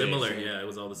the same. Similar, yeah, it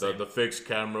was all the same. The fixed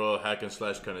camera, hack and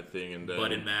slash kind of thing, and then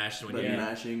Button mash when Button you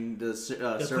mashing the the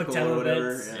circle quick time or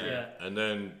whatever. events, yeah. and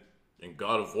then in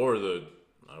God of War,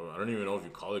 I don't even know if you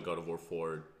call it God of War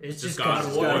 4. It's just just God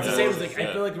of War. God It's the of same War. as like Yeah.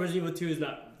 I feel like Resident Evil 2 is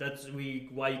not. That's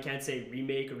why you can't say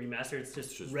remake or remaster. It's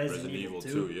just, It's just Resident Evil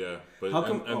 2. 2, yeah. But How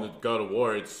come- and the God of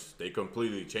War, they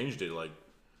completely changed it. Like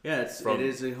Yeah, From- it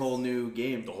is a whole new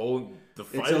game. the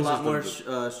fighting It's a lot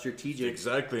system, more strategic.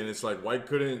 exactly, and it's like, why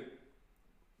couldn't,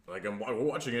 like we're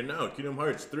watching it now, Kingdom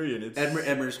Hearts 3, and it's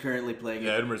Edmer's currently playing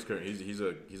yeah, it. Edmer's current.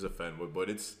 He's a fan, but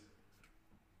it's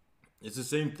the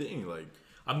same thing. Like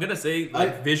I'm gonna say,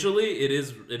 like visually, it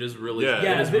is really,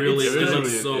 yeah, it is but really, it's it still-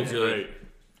 looks so it's good. great.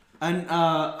 And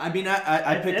I mean,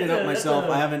 I picked it up myself.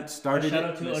 I haven't started Shout it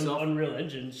out to myself. Unreal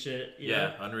Engine shit. you Yeah,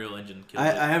 know? Unreal Engine killed I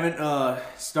it. haven't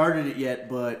started it yet,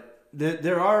 but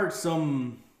there are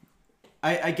some.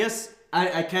 I guess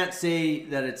I can't say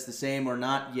that it's the same or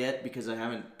not yet because I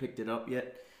haven't picked it up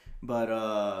yet. But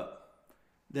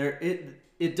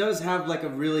it does have like a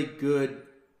really good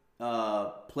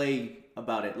play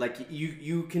about it. Like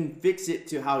you can fix it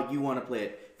to how you want to play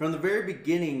it. from the very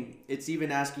beginning, it's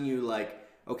even asking you like,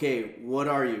 okay, what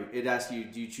are you? It asks you,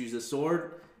 do you choose the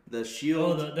sword, the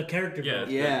shield? Oh, the character. Yeah. build.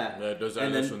 Yeah. Yeah, it does that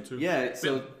and in this then, one too. Yeah,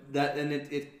 so that and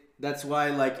it that's why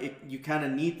like you kind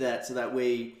of need that so that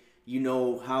way you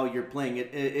know how you're playing it.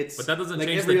 It's But that doesn't like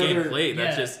change the every other- gameplay.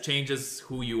 That Yeah. just changes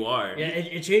who you are. Yeah,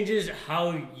 it changes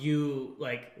how you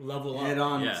like level up. head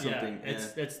on Yeah. something. Yeah,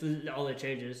 that's all it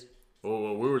changes. Well,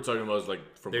 what we were talking about is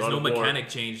like from There's God no of War. mechanic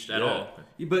changed at Yeah. all.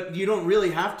 But you don't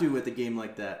really have to with a game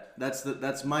like that.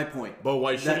 That's my point. But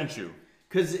why That- shouldn't you?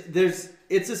 Because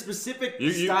it's a specific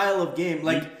You- style of game.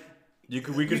 Like We you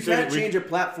could say can't change a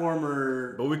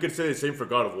platformer. but we could say the same for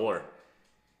God of War.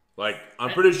 Like I'm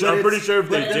pretty sure if But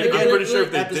they then did, again, I'm pretty sure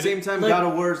if they at the did same it, time, like- God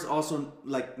of War is also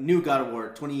like new God of War,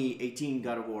 2018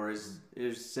 God of War is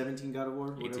 17 God of War,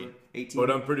 whatever. 18. 18.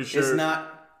 But I'm pretty sure it's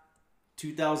not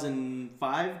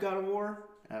 2005 God of War.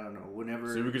 I don't know. Whenever.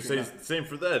 so we it could came say out. the same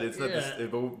for that. It's not Yeah.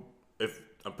 this. If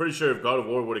I'm pretty sure if God of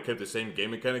War would have kept the same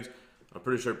game mechanics, I'm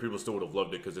pretty sure people still would have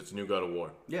loved it because it's new God of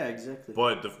War. Yeah, exactly.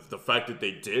 But the fact that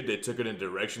they took it in a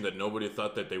direction that nobody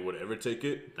thought that they would ever take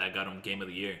it. That got him Game of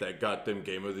the Year. That got them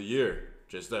Game of the Year.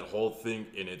 Just that whole thing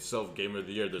in itself, Game of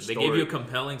the Year. The They story. gave you a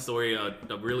compelling story, a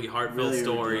really heartfelt Really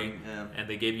story, good, yeah. and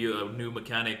they gave you a new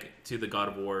mechanic to the God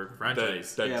of War that,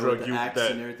 franchise. that Yeah, with drug the you axe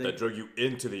that, and everything. that drug you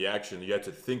into the action. You had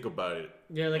to think about it.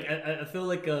 Yeah, like I feel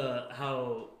like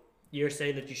how you're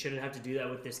saying that you shouldn't have to do that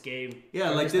with this game.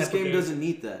 yeah, or like this type of game doesn't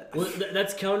need that. Well,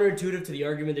 that's counterintuitive to the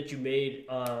argument that you made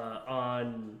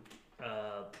on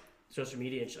social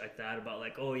media and shit like that about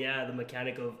like, oh yeah, the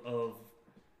mechanic of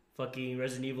fucking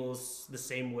Resident Evil's the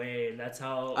same way, and that's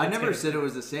how. I it's never gonna- said it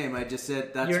was the same. I just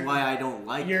said that's You're- why I don't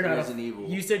like you're not Resident Evil.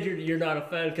 You said you're not a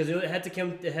fan because it had to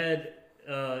come to head.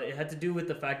 It had to do with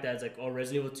the fact that it's like, oh,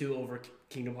 Resident Evil 2 over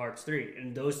Kingdom Hearts 3,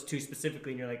 and those two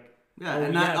specifically, and you're like, Yeah, oh,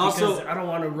 and yeah, that also- because I don't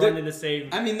want to run there- in the same.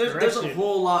 I mean, there's a direction.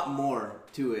 whole lot more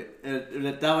to it.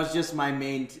 That was just my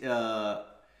main.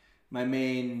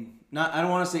 Not I don't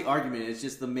want to say argument. It's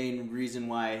just the main reason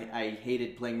why I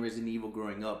hated playing Resident Evil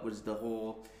growing up was the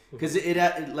whole because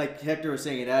like Hector was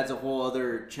saying, it adds a whole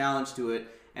other challenge to it.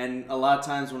 And a lot of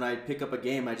times when I pick up a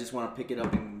game, I just want to pick it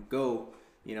up and go.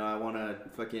 You know, I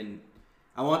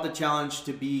want the challenge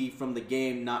to be from the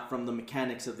game, not from the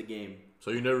mechanics of the game.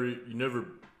 So you never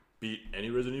beat any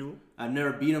Resident Evil? I've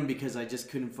never beat them because I just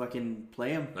couldn't fucking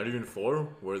play them. Not even 4,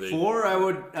 where they 4, I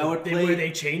would play. Where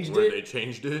they changed where it. they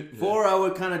changed it. 4, I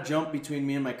would kind of jump between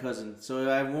me and my cousin, so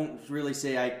I won't really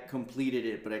say I completed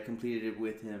it, but I completed it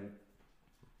with him.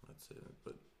 That's it.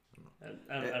 But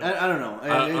I don't know.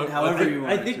 I However you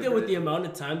want. I to think that with the interpret it. amount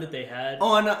of time that they had,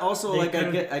 Oh, and also They like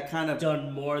could've I kind of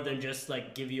done more than just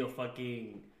like give you a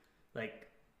fucking like.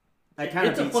 I kind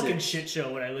of It's a beat fucking 6. shit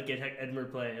show when I look at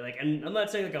Edmund play. Like, and I'm not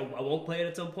saying like I won't play it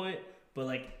at some point, but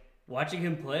like watching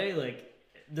him play, like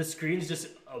the screen's just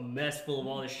a mess full of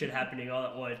all this shit happening all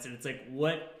at once, and it's like,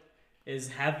 what is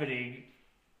happening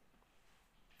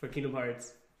for Kingdom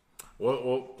Hearts? what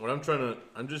I'm just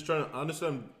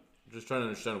trying to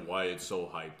understand why it's so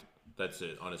hyped. That's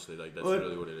it. Honestly, like that's Well,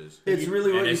 really what it is. It's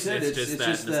really what and you it's, said. it's just that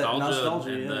just nostalgia,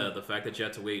 and yeah. the fact that you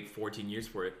had to wait 14 years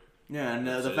for it. Yeah, and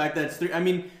the That's it. fact that it's 3. I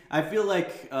mean, I feel like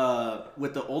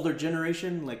with the older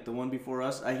generation, like the one before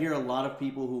us, I hear a lot of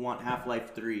people who want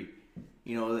Half-Life 3.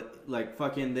 You know, like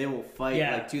fucking, they will fight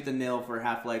Yeah. like tooth and nail for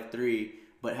Half-Life 3,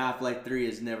 but Half-Life 3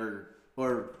 is never,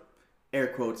 or air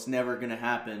quotes, never gonna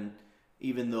happen,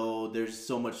 even though there's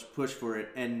so much push for it.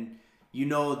 And you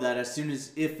know that as soon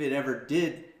as, if it ever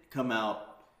did come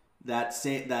out, that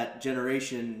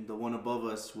generation, the one above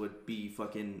us, would be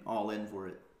fucking all in for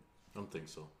it. I don't think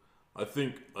so. I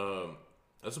think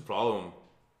that's a problem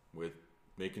with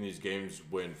making these games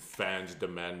when fans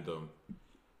demand them.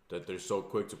 That they're so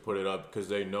quick to put it up because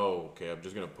they know, okay, I'm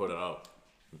just gonna put it out,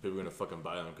 and people are gonna fucking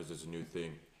buy them because it's a new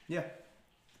thing. Yeah.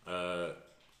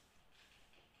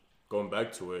 Going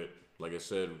back to it, like I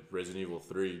said, Resident Evil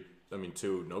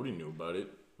 2, nobody knew about it.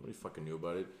 Nobody fucking knew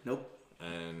about it, Nope.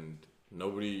 and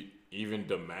nobody even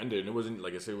demanded. And it wasn't,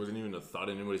 like I said, it wasn't even a thought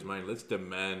in anybody's mind. Let's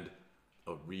demand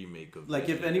a remake of. Like,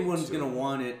 if Resident Evil anyone's 2. gonna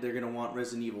want it, they're gonna want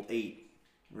Resident Evil 8,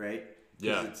 right? 'Cause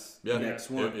Yeah. it's Yeah. the next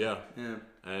one. Yeah. Yeah.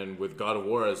 And with God of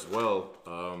War as well,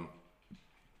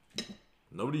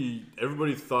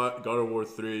 everybody thought God of War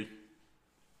 3,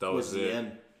 that was the it.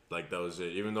 end. Like, that was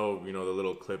it. Even though, the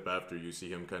little clip after, you see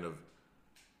him kind of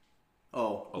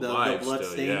Oh, alive the blood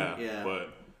still. stain. Yeah. Yeah.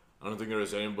 But I don't think there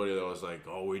was anybody that was like,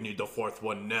 oh, we need the 4th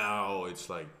one now. It's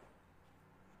like,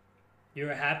 You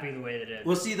were happy the way that it ended.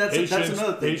 Well, see, that's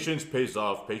another thing. patience pays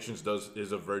off. Patience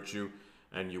is a virtue,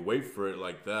 and you wait for it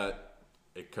like that,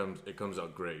 it comes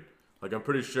out great. Like, I'm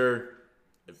pretty sure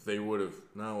if they would have,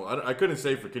 I couldn't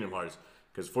say for Kingdom Hearts,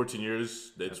 Because 14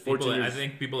 years, it's People, 14 years. I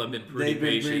think people have been pretty They've been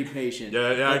patient. pretty patient.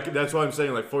 Yeah, that's why I'm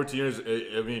saying like 14 years.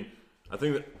 I mean, I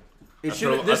think that It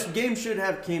should. This game should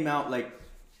have came out like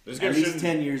this at game least shouldn't-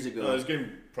 10 years ago. this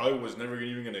game probably was never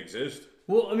even gonna exist.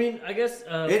 Well, I mean, I guess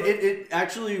It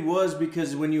actually was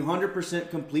because when you 100%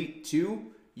 complete 2,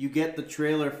 you get the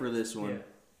trailer for this one. Yeah.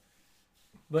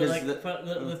 But 'Cause like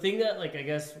the- the thing that like I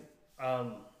guess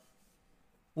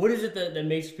what is it that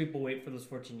makes people wait for those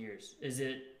 14 years? Is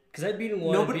it because I've been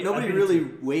one? Nobody really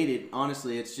waited.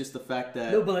 Honestly, it's just the fact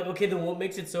that No, but like okay, then what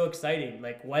makes it so exciting?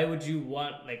 Like, why would you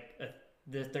want like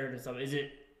the third and something? Is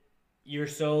it you're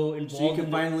so involved? so you can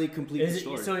in finally complete the Is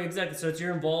story. it so exactly? So it's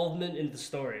your involvement in the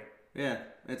story. Yeah,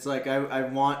 it's like I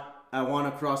want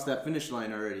to cross that finish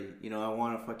line already. You know, I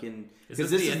want to fucking. Is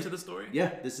 'cause this the end to the story?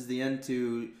 Yeah, this is the end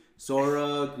to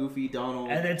Sora, Goofy, Donald.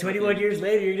 And then 21 years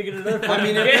later, you're gonna get another. I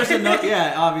mean, if there's another,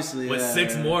 yeah, obviously. With yeah,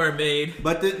 6 yeah. more made.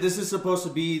 But this is supposed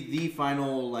to be the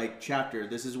final like chapter.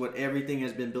 This is what everything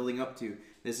has been building up to.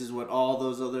 This is what all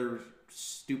those other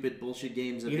stupid bullshit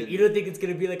games have been. You don't think it's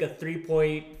gonna be like a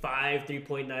 3.5,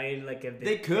 3.9? Like if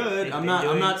They could. I'm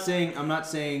not saying.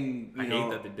 You I know,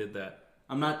 hate that they did that.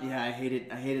 I'm not. Yeah, I hate it.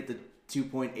 I hated the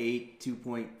 2.8,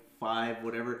 2.5,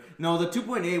 whatever. No, the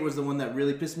 2.8 was the one that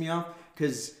really pissed me off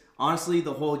because honestly,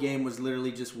 the whole game was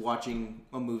literally just watching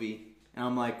a movie, and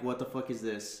I'm like, what the fuck is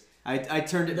this? I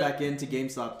turned it back into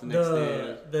GameStop the next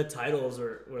day. The titles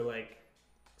were like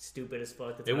stupid as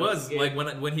fuck. The It titles was of the like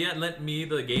game. when he had lent me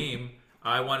the game,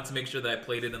 I wanted to make sure that I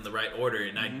played it in the right order,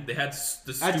 and they had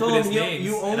the I told him stupidest names.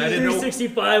 you and only I didn't know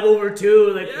 365 over 2.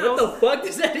 Like Yeah, what the fuck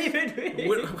does that even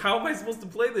mean? how am I supposed to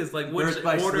play this? Like which Birth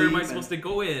by order am I Sleep supposed to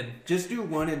go in? Just do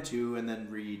 1 and 2 and then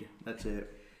read. That's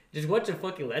it. Just watch a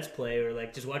fucking Let's Play or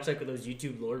like just watch like those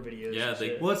YouTube lore videos. Yeah, and they-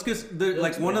 shit. Well, it's because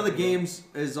like one of the games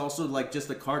is also like just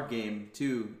a card game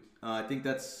too. I think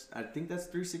that's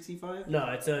 365. No,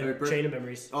 it's a Or Chain of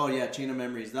Memories. Oh yeah, Chain of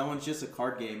Memories. That one's just a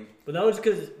card game. But that one's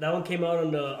because that one came out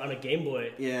on a Game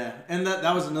Boy. Yeah, and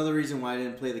that was another reason why I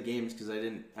didn't play the games because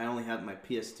I only had my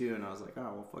PS2 and I was like, oh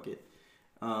well, fuck it.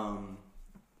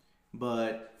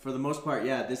 But for the most part,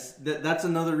 yeah, that's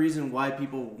another reason why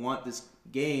people want this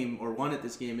game or wanted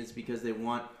this game is because they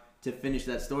want to finish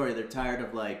that story. They're tired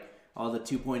of like all the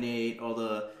 2.8, all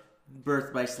the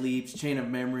Birth by Sleeps, Chain of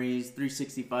Memories,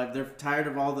 365. They're tired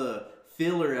of all the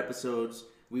filler episodes.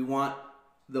 We want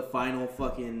the final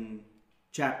fucking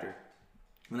chapter.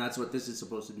 And that's what this is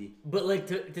supposed to be. But like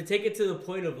to take it to the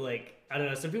point of like I don't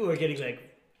know, some people are getting like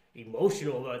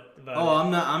emotional about Oh,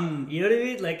 it. I'm You know what I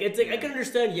mean? Like it's like I can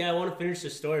understand. Yeah, I want to finish the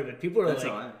story, but people are that's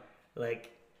like, how I am.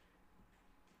 like,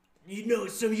 you know,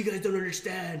 some of you guys don't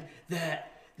understand that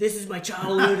this is my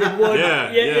childhood in one. Yeah.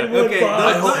 in one Okay,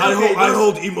 box. I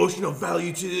hold emotional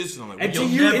value to this. And I'm like, And to You'll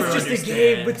you, never it's just a understand.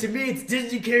 game, but to me, it's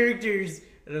Disney characters.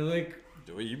 And I'm like,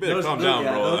 you better calm down,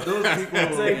 bro. Those people.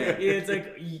 it's like, yeah. it's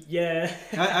like, yeah.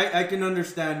 I can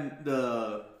understand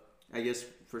the, I guess,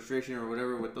 frustration or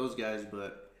whatever with those guys,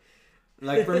 but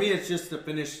like for me, it's just to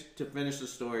finish the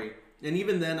story, and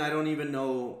even then, I don't even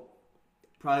know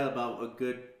probably about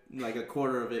a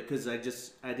quarter of it because I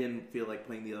didn't feel like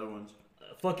playing the other ones.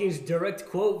 Fucking direct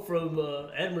quote from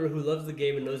Edmer, who loves the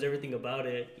game and knows everything about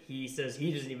it. He says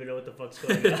he doesn't even know what the fuck's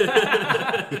going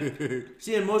on.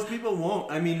 See, and most people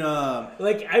won't. I mean,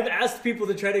 Like, I've asked people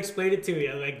to try to explain it to me.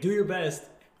 I'm like, do your best.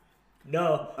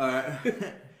 No.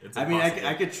 It's I mean, impossible.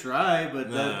 I could try, but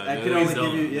Nah, I no, could please only give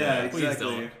don't. you Yeah, please exactly.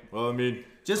 don't. Well, I mean,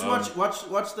 Just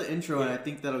watch the intro, and I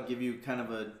think that'll give you kind of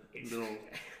a little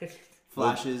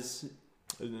flashes.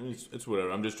 it's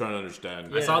whatever. I'm just trying to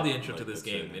understand. I saw the intro Like, to this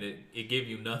that's game, it. and it gave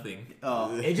you nothing.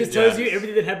 Oh, It just Yeah. tells you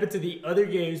everything that happened to the other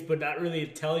games, but not really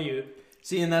tell you.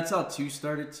 see, and that's how 2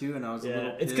 started too, and I was a Yeah.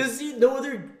 little. It's pissed. because no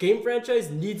other game franchise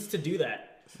needs to do that.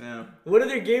 Yeah. What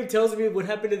other game tells me what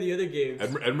happened in the other games?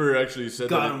 Edmer actually said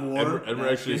God that. of War.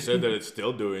 Edmer actually said that it's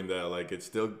still doing that. Like it's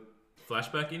still,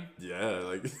 Flashbacking? yeah.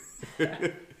 Like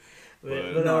But,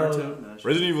 Naruto. No,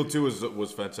 Resident Evil 2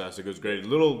 was fantastic. It was great.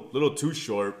 Little too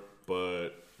short, but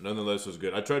nonetheless was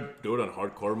good. I tried to do it on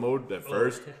hardcore mode at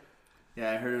first.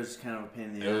 Yeah, I heard it was kind of a pain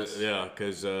in the ass. Yeah,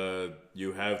 because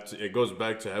you have to. It goes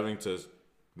back to having to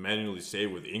manually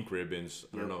save with ink ribbons.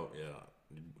 I don't know. Yeah.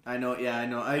 I know. Yeah, I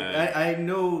know. I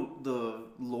know the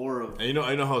lore of. And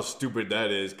I know how stupid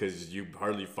that is because you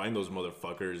hardly find those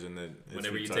motherfuckers, and then it's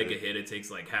Whenever you retarded. take a hit, it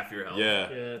takes like half your health. Yeah.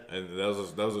 Yeah. And that was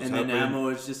what's And then happening. ammo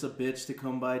is just a bitch to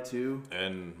come by too.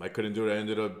 And I couldn't do it. I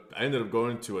ended up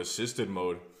going to assisted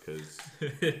mode because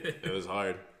it was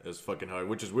hard. It was fucking hard,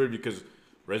 which is weird because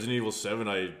Resident Evil 7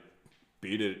 I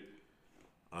beat it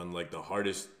on like the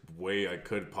hardest way I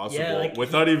could possible Yeah, like-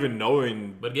 without even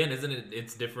knowing. But again, isn't it?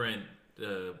 It's different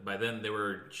by then they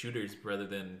were shooters rather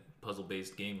than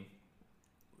puzzle-based game.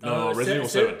 No, Resident Evil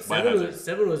 7. Biohazard.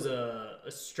 7 was a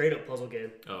straight up puzzle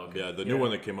game. Oh, okay. Yeah, the new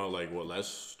one that came out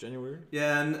last January.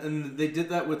 Yeah, and they did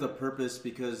that with a purpose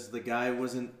because the guy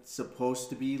wasn't supposed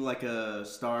to be like a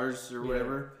stars or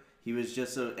whatever. He was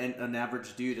just an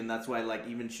average dude, and that's why like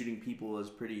even shooting people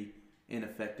is pretty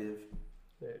ineffective.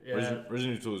 Yeah.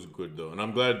 Resident Evil 2 is good though, and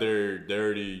I'm glad they're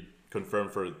already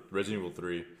confirmed for Resident Evil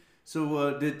 3.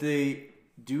 So did they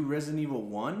do Resident Evil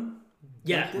 1?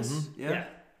 Yeah. Like this? Yeah.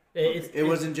 It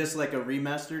wasn't just like a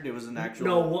remastered. It was an actual.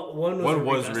 No, one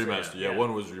was a remastered. Yeah,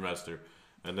 one was remastered,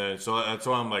 and then so that's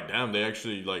why I'm like, damn, they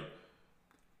actually like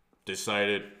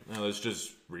decided, let's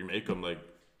just remake them. Like,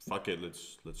 fuck it,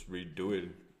 let's redo it.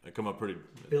 They come up pretty.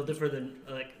 Build it for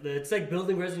it's like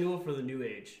building Resident Evil for the new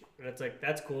age. And it's like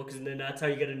that's cool because then that's how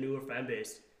you get a newer fan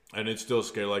base. And it's still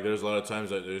scary. Like there's a lot of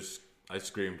times that I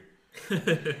screamed. And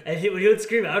when he would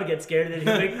scream, I would get scared, and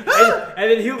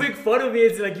then he would make fun of me.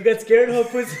 It's like, you got scared, huh,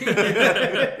 pussy? I'm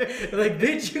like,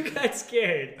 bitch, you got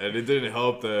scared. And it didn't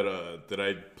help that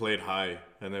I played high,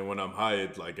 and then when I'm high,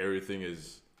 it like everything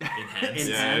is Enhanced.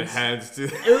 yeah enhanced.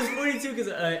 It was funny too because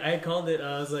I called it.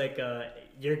 I was like,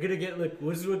 you're gonna get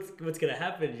what's gonna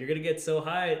happen. You're gonna get so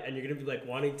high, and you're gonna be like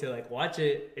wanting to like watch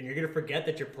it, and you're gonna forget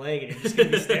that you're playing, and you're just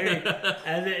gonna be staring.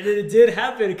 and then it did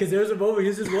happen because there was a moment he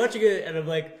was just watching it, and I'm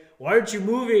like, why aren't you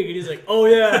moving? And he's like, oh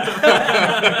yeah.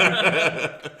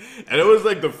 And it was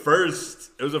like the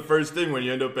first thing when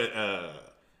you end up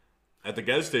at the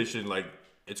gas station. Like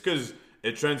it's because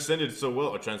it transcended so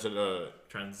well. What's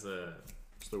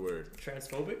the word?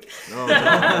 Transphobic?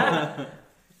 No.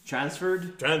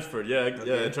 Transferred. Yeah,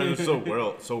 it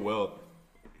transferred so well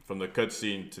from the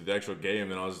cutscene to the actual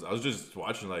game, and I was just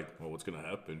watching like, well, what's gonna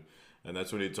happen? And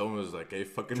that's what he told me, was like, hey,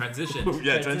 fucking Transition.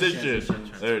 Yeah, transition.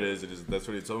 There it is. That's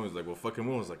what he told me. Was like, well, fucking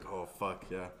move. I was like, oh fuck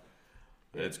yeah.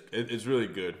 It's really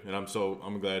good, and I'm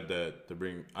glad that they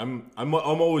bring. I'm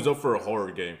always up for a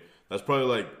horror game. That's probably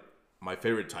like my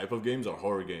favorite type of games are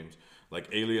horror games, like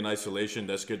Alien Isolation.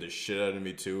 That scared the shit out of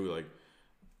me too. Like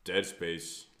Dead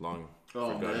Space,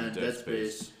 forgotten Dead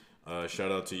Space.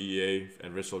 Shout out to EA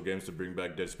and Visceral Games to bring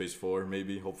back Dead Space 4,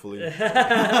 maybe, hopefully.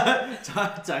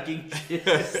 Talking shit.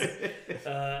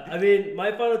 I mean,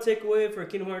 my final takeaway for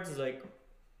Kingdom Hearts is like,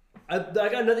 I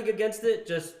got nothing against it.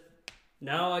 Just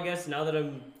now, I guess, now that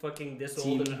I'm fucking this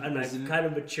old and I've kind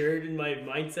of matured in my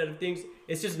mindset of things,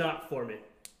 it's just not for me.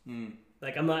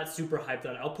 Like, I'm not super hyped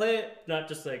on it. I'll play it, not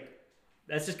just like,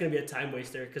 that's just going to be a time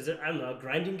waster. Because, I don't know,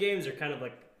 grinding games are kind of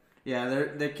like, yeah,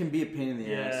 they can be a pain in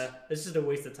the ass. yeah, it's just a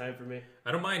waste of time for me.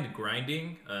 I don't mind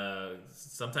grinding.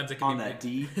 Sometimes it can On be that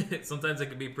D. sometimes it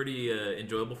can be pretty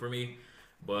enjoyable for me.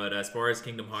 But as far as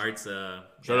Kingdom Hearts,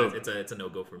 it's a no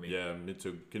go for me. Yeah, me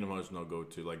too. Kingdom Hearts no go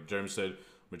to. Like Jerm said,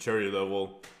 maturity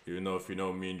level. Even though if you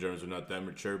know me and Jerms are not that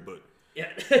mature, but Yeah.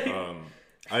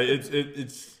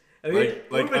 it's. I mean,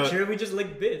 we're mature, we just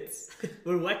lick bits.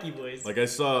 We're wacky boys. Like I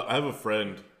have a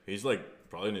friend. He's like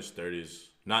probably in his 30s.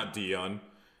 Not Dion.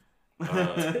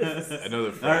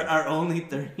 Another friend. Our only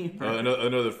 30.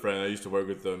 Another friend. I used to work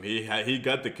with him. He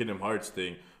got the Kingdom Hearts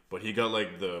thing, but he got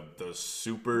like the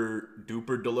super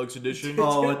duper deluxe edition.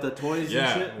 Oh, with the toys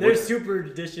Yeah. and shit. They're super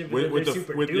edition, but they're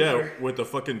super duper. Yeah, with the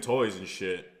fucking toys and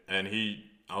shit. And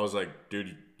I was like,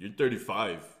 dude, you're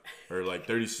 35 or like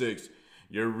 36.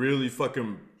 You're really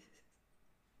fucking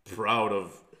proud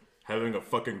of having a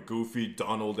fucking Goofy,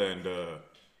 Donald, and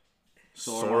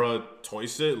Sora toy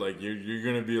set. Like you're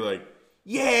gonna be like,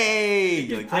 yay!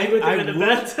 Like Play with them in the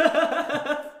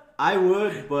bed. I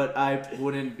would, but I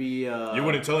wouldn't be. you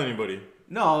wouldn't tell anybody.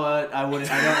 No, I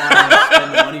wouldn't. I don't want to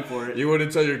spend the money for it. You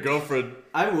wouldn't tell your girlfriend.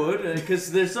 I would,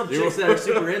 because there's some chicks that are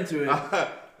super into it.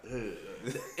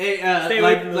 Hey, Stay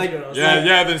away from those girls.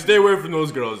 Yeah. Then stay away from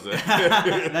those girls. Then.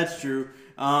 That's true.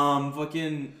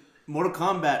 Fucking Mortal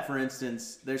Kombat, for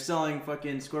instance, they're selling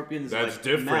fucking scorpions. That's like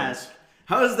different. Mask.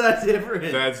 How is that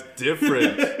different? That's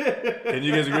different. Can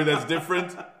you guys agree that's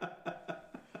different?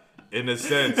 In a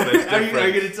sense, that's different. Are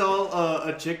you gonna tell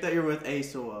a chick that you're with, hey,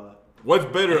 so what's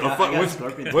better? I got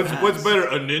scorpions What's mask. better,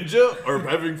 a ninja or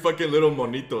having fucking little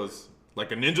monitos?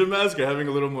 Like a ninja mask or having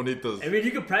a little monitos? I mean,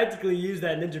 you could practically use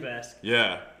that ninja mask.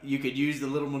 Yeah. you could use the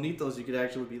little monitos. You could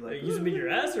actually be like, Use them in your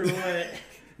ass or what?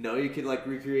 no, you could like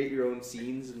recreate your own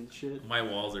scenes and shit. My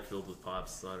walls are filled with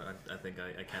pops, so I think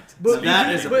I can't. But,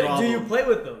 that is a but problem. do you play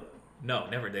with them? No,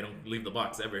 never. They don't leave the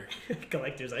box ever.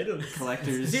 Collector's items.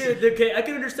 Collectors. See, okay, I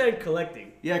can understand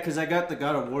collecting. Yeah, because I got the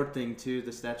God of War thing too,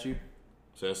 the statue.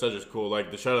 So that's just cool. Like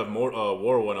the shot of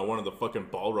War one, I wanted the fucking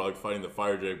Balrog fighting the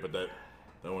Fire Drake, but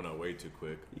That went out way too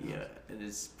quick. Yeah, it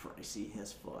is pricey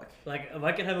as fuck. Like if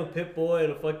I can have a Pit Boy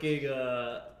and a fucking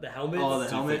the helmet. Oh, the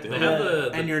helmet. They have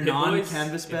the And your Pit Boys,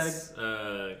 non-canvas bag? it's,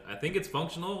 I think it's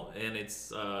functional and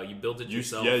it's you build it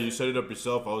yourself. Yeah, you set it up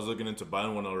yourself. I was looking into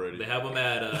buying one already. They have them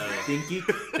at Dinky.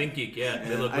 Think Geek. Yeah,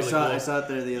 they look I really saw cool. I saw it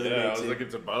there the other Yeah, day I was too. looking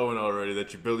to buy one already.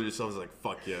 That you build it yourself. I was like,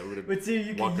 fuck yeah, I would have. But see,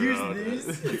 you walk can use around. these.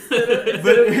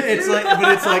 But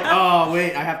it's like, oh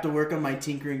wait, I have to work on my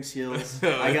tinkering skills.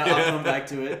 I'll come back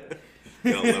to it.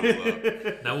 Gotta level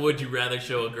up. Now, would you rather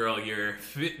show a girl your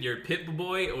Pit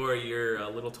Boy or your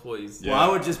little toys? Yeah. Well, I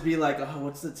would just be like, oh,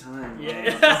 what's the time?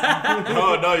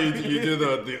 Yeah. No, you do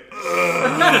the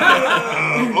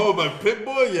oh, my Pit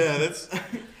Boy. Yeah, that's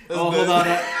Oh, hold on.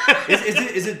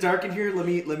 Is it dark in here? Let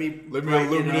me Let me brighten it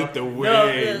illuminate up. the way.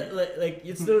 No, like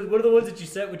it's one of the ones that you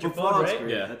set with your Well, phone, Fallout's right?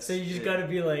 great. Yeah. That's- So you just yeah. gotta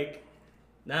be like,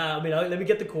 nah. I mean, let me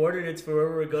get the coordinates for where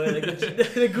we're going. Like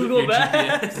the Google Your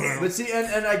Maps. GPS. But see,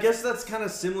 and I guess that's kind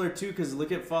of similar too, because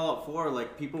look at Fallout 4.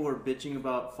 Like people were bitching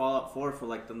about Fallout 4 for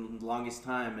like the longest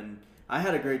time, and I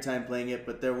had a great time playing it.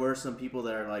 But there were some people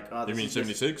that are like, oh, You this mean is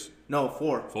just- 76? No,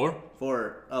 4. 4?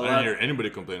 4. A I didn't lot. hear anybody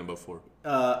complain about 4.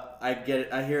 I get it.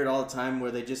 I hear it all the time where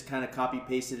they just kind of copy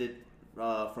pasted it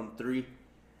from 3,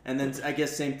 and then I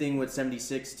guess same thing with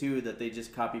 76 too, that they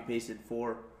just copy pasted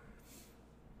 4.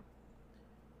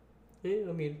 Yeah,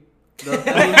 I mean,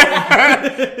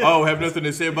 Oh, have nothing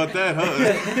to say about that, huh?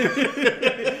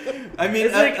 I mean,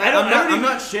 It's like, I don't I'm even-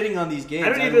 not shitting on these games. I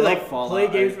don't even love like Fallout. play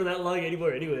games for that long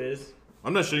anymore, anyways.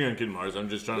 I'm not shitting on Kingdom Hearts. I'm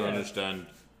just trying to Yeah. understand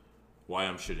why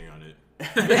I'm shitting on it.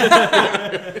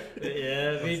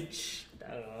 Yeah, I mean,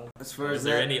 I don't know. As far as Is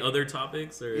there that, any other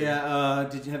topics? Or yeah.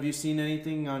 Have you seen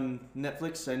anything on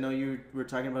Netflix? I know you were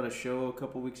talking about a show a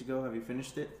couple weeks ago. Have you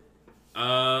finished it?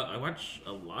 I watch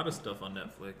a lot of stuff on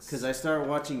Netflix. Because I started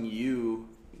watching You,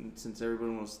 since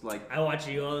everyone was like, I watch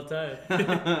you all the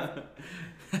time.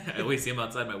 I always see him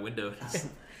outside my window.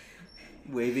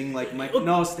 waving like Mike.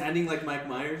 No, standing like Mike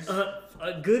Myers.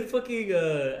 A good fucking,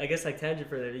 I guess like tangent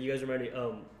for that. You guys remind me.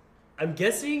 I'm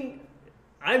guessing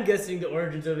the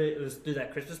origins of it was through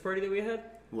that Christmas party that we had.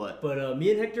 What? But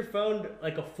me and Hector found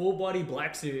like a full body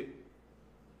black suit.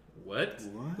 What?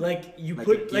 What? Like you Like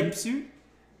put a gimp suit?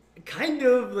 kind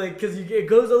of like because it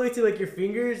goes all the way to like your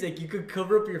fingers. Like you could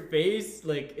cover up your face.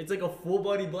 Like it's like a full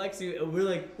body black suit. And we're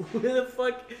like, where the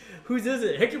fuck? Whose is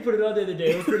it? Hector put it on the other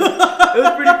day. It was pretty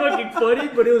fucking funny,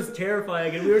 but it was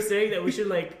terrifying. And we were saying that we should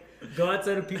like go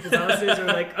outside of people's houses or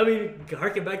like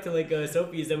harken back to like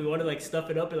Sophie's that we want to like stuff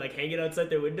it up and like hang it outside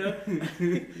their window.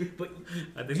 But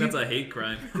I think that's a hate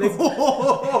crime. like,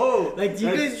 do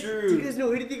That's you guys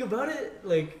know anything about it?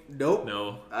 Like Nope.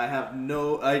 No. I have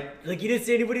no. you didn't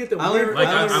see anybody with the I weird. learned- Like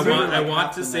I I remember, want like,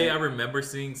 half to the say night. I remember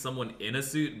seeing someone in a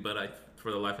suit, but for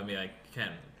the life of me I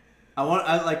can't.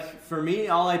 For me,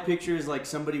 all I picture is like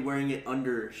somebody wearing it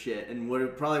under shit, and what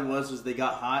it probably was they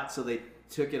got hot, so they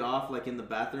took it off like in the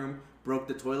bathroom, broke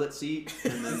the toilet seat,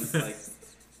 and then like.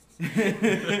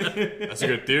 That's a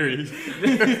good theory.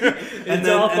 and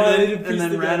all falling into then pieces ran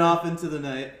together. off into the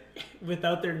night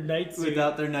without their night suit.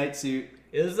 without their night suit.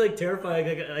 It was like terrifying.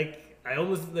 Like I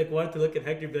almost like wanted to look at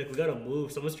Hector and be like, "We gotta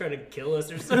move. Someone's trying to kill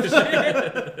us or some shit."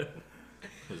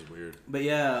 That's weird. But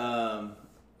yeah,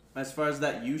 as far as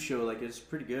that You show, like it's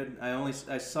pretty good.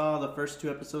 I saw the first 2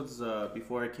 episodes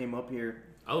before I came up here.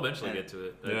 I'll eventually Yeah. get to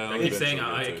it. Yeah, I I'll keep saying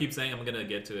eventually get to I it. keep saying I'm gonna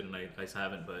get to it, and I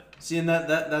haven't. But See, and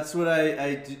that's what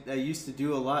I used to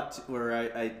do a lot, where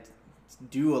I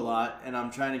do a lot, and I'm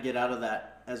trying to get out of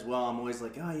that as well. I'm always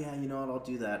like, oh yeah, you know what, I'll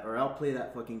do that, or I'll play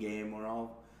that fucking game, or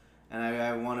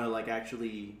I want to like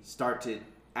actually start to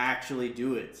actually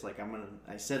do it. It's like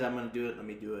I said I'm gonna do it. Let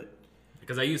me do it.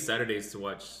 because I use Saturdays to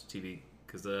watch TV.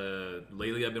 Because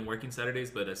lately I've been working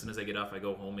Saturdays, but as soon as I get off, I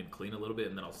go home and clean a little bit,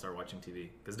 and then I'll start watching TV.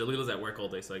 Because Delila's at work all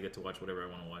day, so I get to watch whatever I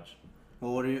want to watch.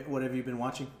 Well, what have you been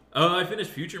watching? Oh, I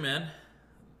finished Future Man.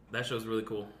 That show's really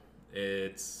cool.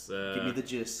 It's Give me the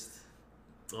gist.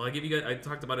 well, I give you guys. I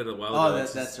talked about it a while Oh, ago.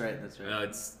 that's It's right. That's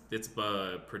right. it's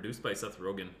produced by Seth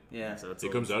Rogen. Yeah. So it's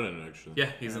It comes out in it, actually.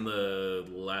 Yeah, he's in the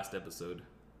last episode.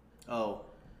 Oh,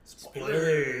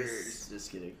 Spoilers.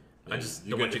 Just kidding. I just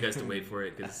You don't want get- you guys to wait for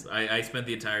it because I spent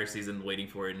the entire season waiting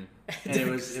for it. And And it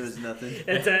was nothing.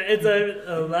 It's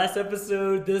a last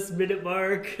episode, this minute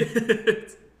mark.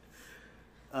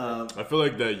 I feel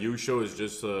like that You show is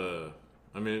just.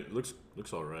 I mean, it looks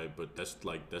all right, but that's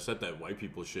at that white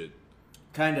people shit.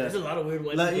 Kind There's a of. lot of weird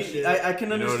white people shit. I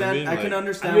can You know what understand. I mean? I can Like-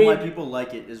 understand I mean- why people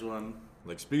like it. Is what I'm.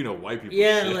 Like speaking of white people,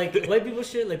 Yeah, shit. like white people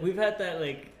shit. Like we've had that.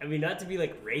 Like I mean, not to be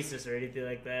like racist or anything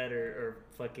like that, or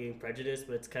fucking prejudiced,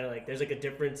 but it's kind of like there's like a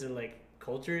difference in like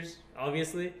cultures,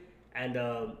 obviously. And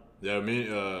Yeah,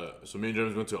 so me and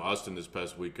James went to Austin this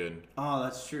past weekend, Oh,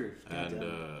 that's true. and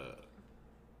Goddamn.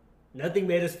 Nothing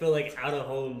made us feel like out of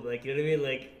home. Like, you know what I mean?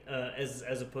 Like,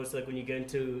 as opposed to like when you get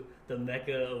into the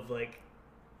mecca of like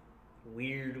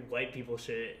weird white people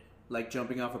shit. Like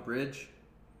jumping off a bridge.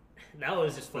 That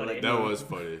was just funny. like, that was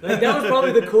funny. Like, that was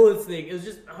probably the coolest thing. It was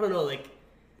just, I don't know, like,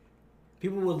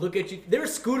 people would look at you. There were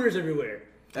scooters everywhere.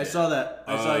 I saw that.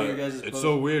 I saw your guys' It's post.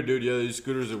 so weird, dude. Yeah, these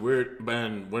scooters are weird.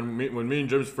 Man, when me and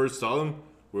James first saw them,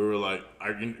 we were like,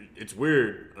 it's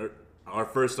weird. Our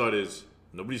first thought is,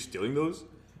 nobody's stealing those?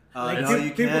 Like, no,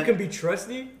 you people can't. can be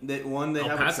trusty. They have a El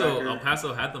tracker.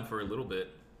 Paso had them for a little bit.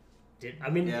 Did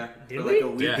for we? like a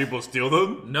week. Yeah. People steal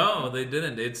them? No, they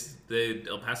didn't.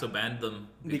 El Paso banned them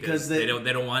Because they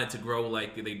don't want it to grow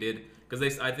like they did.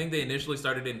 Because I think they initially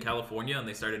started in California and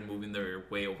they started moving their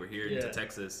way over here into Yeah.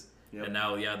 Texas. Yep. And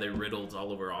now, they're riddled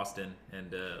all over Austin,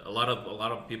 and a lot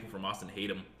of people from Austin hate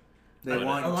them. They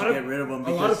want A lot to of- get rid of them A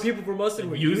because lot of people from Austin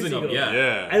were Using them, yeah.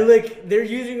 Yeah. And like they're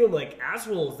using them like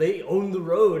assholes. They own the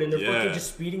road and they're Yeah. fucking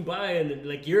just speeding by, and then,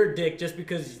 like, you're a dick just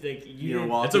because like you're you're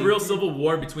walking. It's a real civil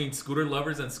war between scooter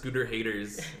lovers and scooter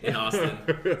haters in Austin.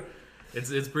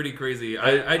 It's pretty crazy.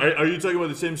 Are you talking about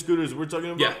the same scooters we're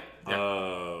talking about? Yeah.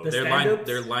 The they're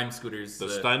stand-ups? lime scooters. The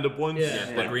stand-up ones?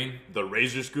 Yeah. the green. The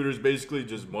Razor scooters, basically,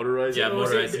 just motorized? Yeah, Oh,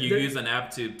 motorized. so You they're- use an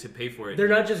app to pay for it. they're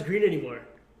not just green anymore.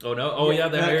 Oh no! Oh yeah, Yeah,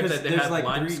 I heard 'cause that they there's, have like,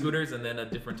 lime three- scooters and then a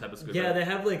different type of scooter. Yeah, they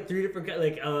have like 3 different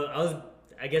like I was,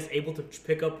 I guess, able to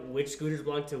pick up which scooters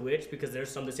belong to which, because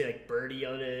there's some that say like birdie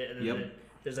on it, and then Yep.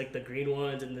 there's like the green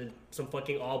ones and then some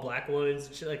fucking all black ones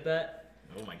and shit like that.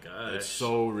 Oh my gosh. It's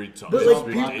so retarded. But, It's like,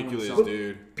 ridiculous, people-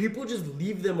 dude. People just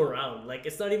leave them around. Like,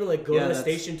 it's not even like go Yeah, to the that's-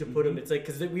 station to put them. It's like,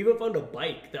 because we even found a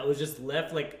bike that was just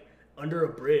left like under a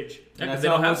bridge. Yeah, That's because they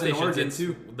how don't it have was in stations. Oregon, It's,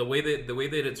 too. the way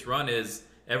that it's run is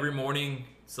every morning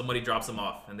somebody drops them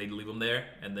off and they leave them there,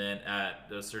 and then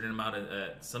at a certain amount of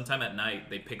sometime at night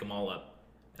they pick them all up,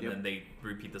 and Yep. then they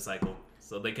repeat the cycle.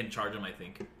 So they can charge them. I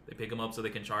think they pick them up so they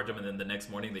can charge them, and then the next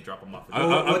morning they drop them off. Again.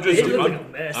 What they do look like a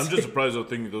mess. I'm just surprised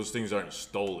those things aren't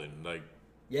stolen, like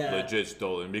Yeah. legit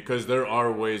stolen, because there are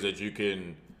ways that you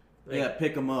can, yeah,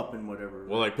 pick them up and whatever.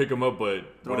 well, like pick them up, but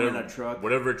Throw 'em in whatever a truck.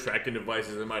 whatever tracking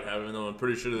devices they might have in them, I'm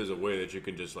pretty sure there's a way that you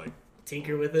can just like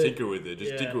Tinker with it. tinker with it,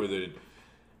 Yeah. tinker with it.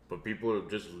 But people are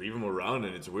just leave them around,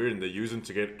 and it's weird, and they use them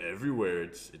to get everywhere.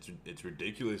 It's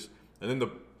ridiculous. And then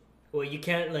Well, you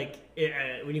can't like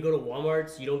when you go to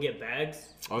Walmart's, you don't get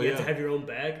bags. Oh, you have yeah. to have your own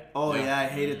bag. Oh Yeah. yeah, I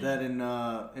hated that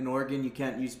in Oregon. You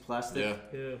can't use plastic.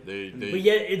 yeah, Yeah. they But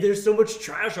yet there's so much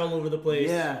trash all over the place.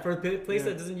 Yeah. For a place Yeah.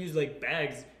 that doesn't use like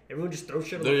bags, everyone just throws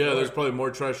shit on there, the yeah, floor. there's probably more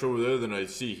trash over there than I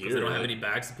see here. Because they don't have right? any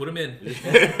bags to put them in.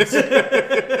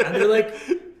 And they're like,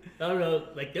 I don't know,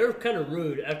 like they're kind of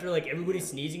rude. After like everybody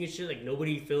sneezing and shit, like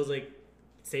nobody feels like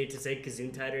say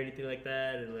Gesundheit or anything like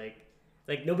that, and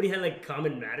like nobody had like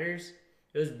common matters.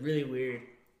 It was really weird.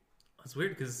 It's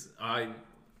weird because I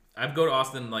go to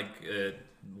Austin like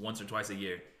once or twice a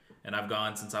year, and I've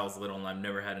gone since I was little, and I've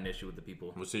never had an issue with the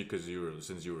people. Well, see, because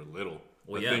since you were little,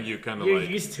 Well, I yeah. think you kind of You're like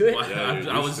used to it. Well, Yeah,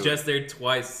 you're I was used to just there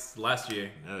twice last year,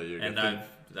 Yeah, you're and good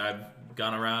I've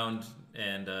gone around,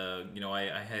 and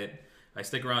I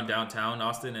stick around downtown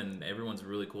Austin, and everyone's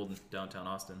really cool in downtown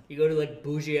Austin. You go to like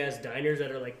bougie ass diners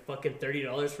that are like fucking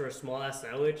 $30 for a small ass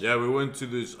sandwich. Yeah, we went to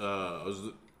this.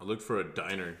 I looked for a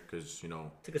diner because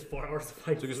Took us 4 hours to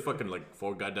find. it took us food. fucking like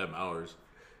 4 goddamn hours.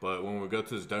 But when we got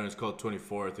to this diner, it's called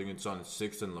 24. I think it's on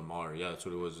 6th and Lamar. Yeah, that's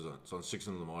what it was. It's on 6th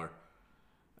and Lamar.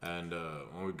 And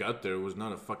when we got there, it was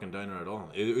not a fucking diner at all.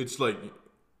 It's like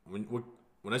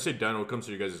when I say diner, what comes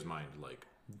to your guys' mind? Like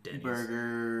Denny's.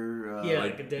 Burger. Yeah,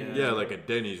 like like a Denny's. yeah, like a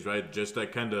Denny's, right? Just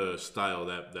that kind of style,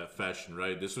 that fashion,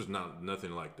 right? This was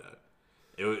nothing like that.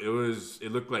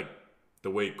 It looked like the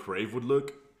way Crave would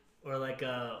look. Or like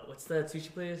what's that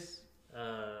sushi place?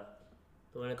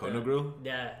 The one at Kona the, Grill?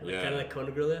 Yeah, like Yeah. kind of like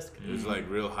Kona Grill esque. It was like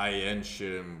real high end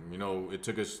shit. And, it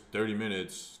took us 30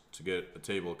 minutes to get a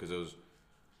table because it was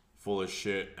full of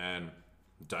shit. And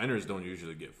diners don't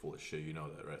usually get full of shit. You know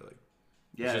that, right? Like,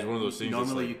 Yeah, it's just one of those things that's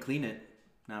Normally like- you clean it.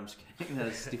 No, I'm just kidding.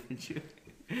 That's a stupid joke.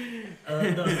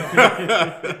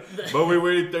 but we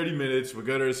waited 30 minutes. We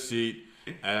got our seat,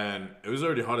 and it was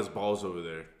already hot as balls over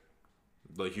there.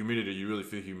 Like humidity, you really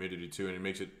feel humidity too, and it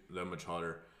makes it that much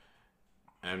hotter.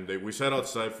 And we sat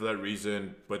outside for that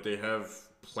reason, but they have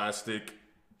plastic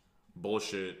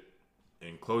bullshit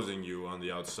enclosing you on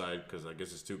the outside because I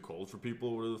guess it's too cold for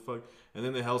people. What the fuck? And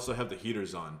then they also have the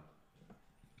heaters on,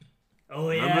 Oh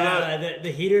Remember yeah, that?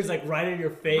 the heater's like right in your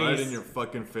face. right in your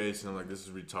fucking face, and I'm like, this is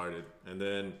retarded. And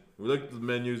then we looked at the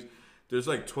menus. There's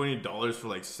like $20 for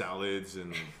like salads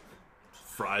and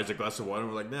fries, a glass of water. And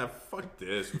we're like, nah, fuck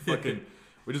this.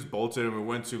 We just bolted and we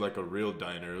went to like a real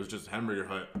diner. It was just Hamburger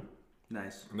Hut.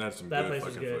 Nice. And that's some That good place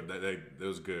was fucking good. food. That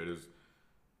was good. It was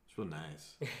real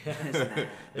nice.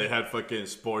 They had fucking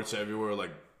sports everywhere,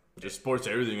 like just sports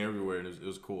everything everywhere, and it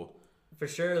was cool. For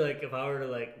sure, like if I were to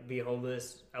like be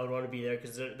homeless, I would want to be there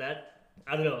because that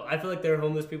I don't know. I feel like there are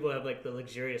homeless people who have like the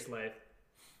luxurious life.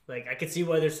 Like I could see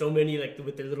why there's so many like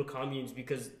with their little communes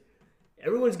because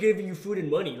everyone's giving you food and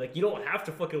money. Like you don't have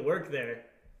to fucking work there.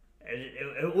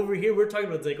 And over here, we're talking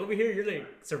about it's like over here, you're like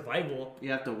survival.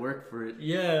 You have to work for it.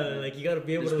 Yeah, like you gotta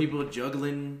be able There's to. people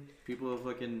juggling. People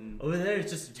fucking. Over there,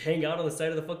 it's just hang out on the side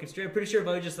of the fucking street. I'm pretty sure if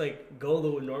I would just like go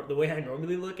the way I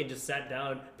normally look and just sat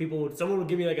down, someone would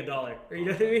give me like $1. Or you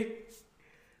know what I mean?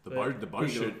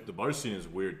 The bar scene is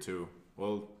weird too.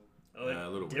 Well, a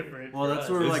little different. Well, for that's us.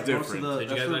 where It's like different. most of the. Did you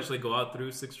that's guys where- actually go out through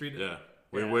 6th Street? Yeah.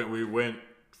 Yeah. We went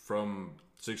from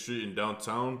 6th Street in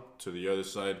downtown to the other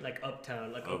side like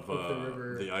uptown, like of up the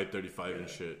river, the I-35 and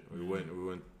shit. We went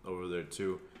over there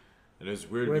too, and it's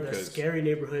weird where the because scary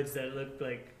neighborhoods that look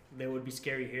like they would be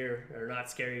scary here are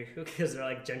not scary because they're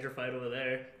like gentrified over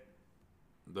there.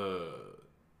 the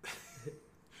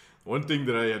one thing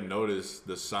that I had noticed,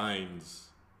 the signs,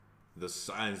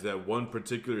 that one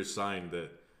particular sign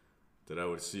that I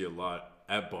would see a lot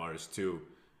at bars too.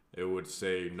 It would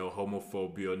say no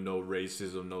homophobia, no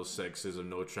racism, no sexism,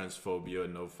 no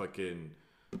transphobia, no fucking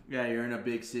Yeah, you're in a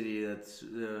big city. That's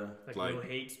Like no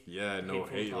hate. yeah, no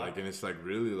Hateful hate. talk. Like, and it's like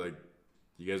really like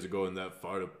you guys are going that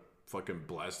far to fucking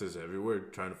blast this everywhere,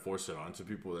 trying to force it onto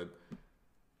people. That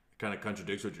kind of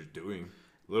contradicts what you're doing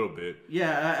a little bit.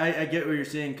 yeah. I get what you're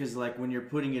saying because like when you're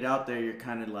putting it out there, you're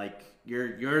kind of like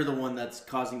you're the one that's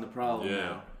causing the problem. Yeah.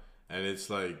 Now. And it's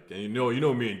like, and you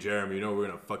know me and Jeremy, we're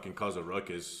gonna fucking cause a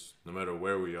ruckus no matter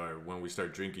where we are when we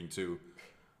start drinking too,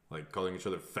 like calling each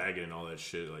other faggot and all that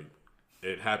shit. Like,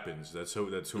 it happens. That's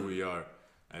who we are.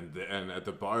 And at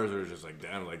the bars, we're just like,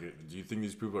 damn, like, do you think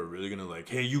these people are really gonna like,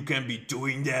 hey, you can't be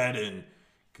doing that? And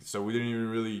so we didn't even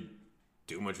really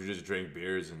do much. We just drank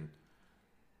beers and.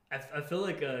 I feel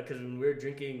like because when we were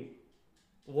drinking,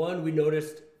 we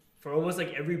noticed for almost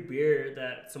like every beer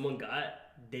that someone got,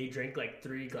 they drank like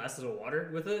 3 glasses of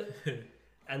water with it.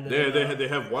 And then, They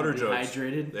have water jugs.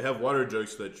 Dehydrated. They have water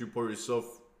jugs that you pour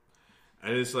yourself.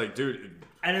 And it's like, dude,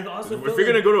 and I've also if felt you're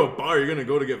gonna like- go to a bar, you're gonna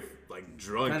go to get like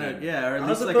drunk. Kind of and- yeah, or at I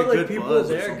least also like a felt like good people buzz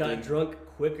or there something. got drunk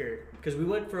quicker because we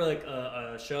went for like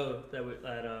a show that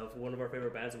at one of our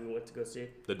favorite bands that we went to go see,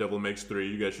 The Devil Makes Three.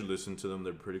 You guys should listen to them.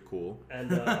 They're pretty cool.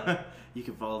 and You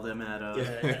can follow them at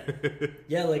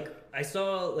yeah, like I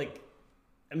saw like.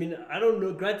 I mean, I don't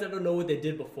know. Granted, I don't know what they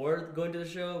did before going to the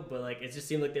show, but like it just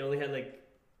seemed like they only had like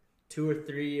 2 or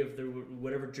 3 of the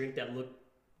whatever drink that looked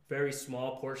very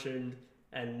small portioned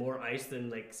and more ice than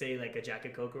like say like a Jack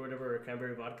and Coke or whatever or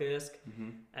cranberry vodka esque,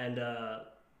 and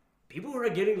people were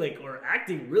getting like or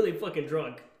acting really fucking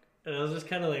drunk, and I was just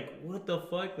kind of like, what the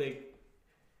fuck, like.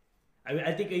 I mean,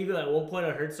 I think even at one point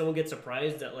I heard someone get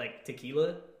surprised at like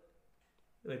tequila,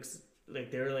 like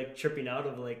they were like tripping out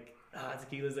of like.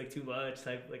 Tequila's like too much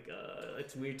type, like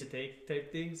it's weird to take type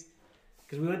things.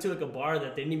 Because we went to like a bar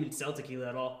that didn't even sell tequila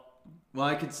at all. Well,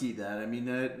 I could see that. I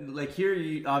mean, like here,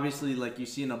 you obviously like you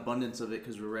see an abundance of it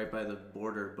because we're right by the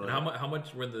border. But And how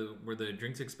much were the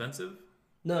drinks expensive?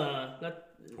 No, not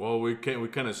Well, we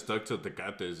kind of stuck to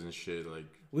Tecates and shit. Like,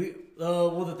 we.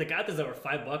 Well, the tecates that were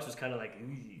 $5 was kind of like.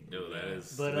 No, that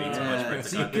is But, way too yeah, much for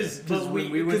see, Tecate. because But we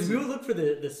we went would look for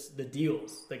the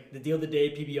deals, like the deal of the day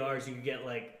PBRs. You could get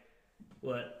like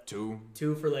what 2.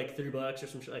 2 for like $3 or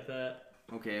some shit like that.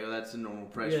 okay, well that's a normal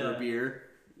price for Yeah. a beer.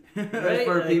 Right?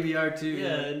 For a Like, PBR too.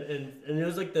 Yeah, and it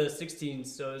was like the 16,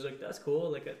 so I was like, that's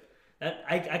cool. Like that,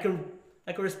 I can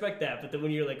respect that. But then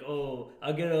when you're like, oh,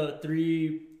 I'll get a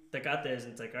 3 tecates,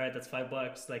 and it's like, all right, that's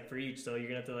 $5 like for each. So you're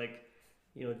gonna have to like,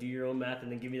 do your own math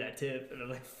and then give me that tip. And I'm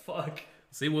like, fuck.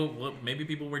 See, well, maybe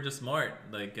people were just smart.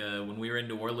 Like when we were in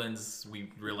New Orleans,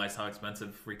 we realized how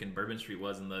expensive freaking Bourbon Street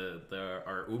was, and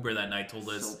our Uber that night told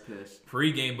us So pissed.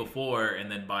 pre-game before,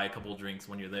 and then buy a couple drinks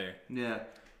when you're there. Yeah.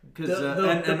 Because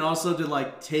The- and also to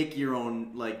like take your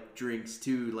own like drinks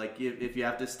too. Like if you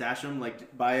have to stash them,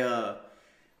 like buy a.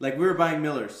 Like we were buying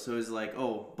Millers, so it's like,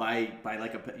 oh, buy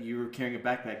like you were carrying a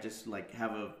backpack, just like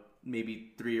have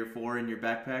maybe 3 or 4 in your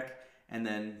backpack, and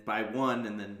then buy one,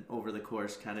 and then over the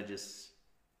course, kind of just,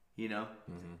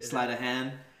 slide a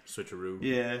hand. Switcheroo.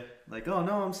 Yeah, like, oh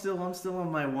no, I'm still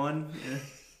on my one.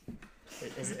 Yeah.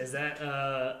 Is that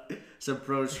Some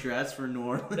pro strats for New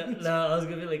Orleans. no? I was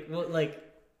gonna be like, well, like,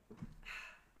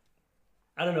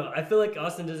 I don't know. I feel like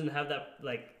Austin doesn't have that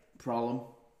like. Problem.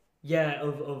 Yeah,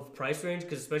 of price range,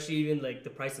 because especially even like the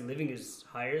price of living is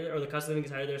higher there, or the cost of living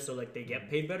is higher there, so like they get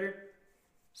paid better.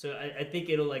 So I think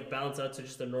it'll like balance out to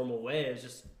just a normal way. It's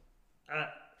just,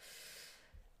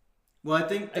 Well, I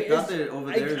think the it's- guy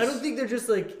over I there. don't think they're just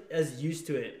like as used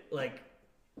to it. Like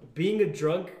being a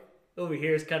drunk over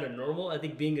here is kind of normal. I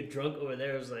think being a drunk over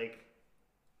there is like,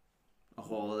 a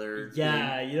whole other.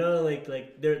 yeah, you know, like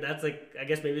there. That's like, I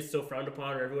guess maybe it's so frowned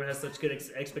upon, or everyone has such good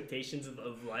expectations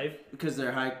of life. Because they're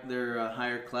a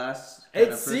higher class.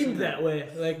 It seemed that way.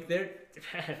 Like they're.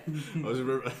 I was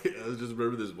just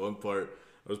remember this one part.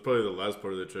 It was probably the last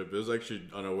part of the trip. It was actually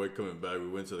on our way coming back. We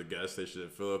went to the gas station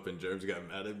and fill up, and James got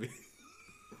mad at me.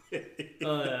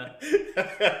 Oh yeah.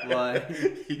 Why?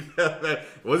 He got mad.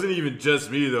 It wasn't even just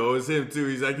me though. It was him too.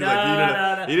 He's acting No,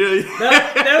 like he no. didn't.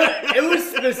 He didn't. It was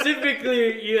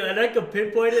specifically you, and I could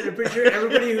pinpoint it. I'm pretty sure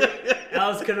everybody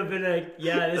else could have been like,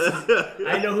 "Yeah, this is."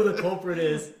 I know who the culprit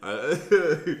is,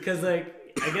 because like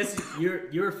I guess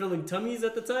you were filling tummies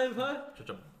at the time, huh?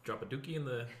 Drop a dookie in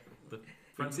the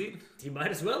front seat. You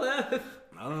might as well have.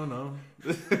 I don't know.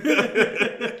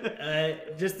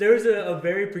 Just there was a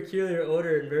very peculiar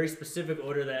odor and very specific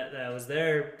odor that was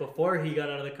there before he got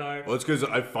out of the car. Well, it's because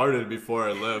I farted before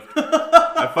I left.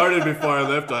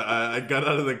 I got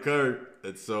out of the car,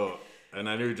 and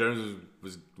I knew James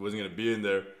wasn't gonna be in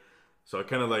there, so I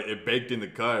kind of like it baked in the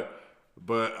car.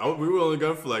 But we were only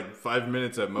gone for like 5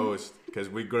 minutes at most because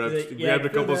we grabbed a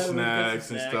couple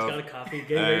snacks and stuff. Got a coffee,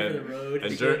 getting ready for the road.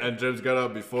 And James got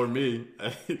out before me.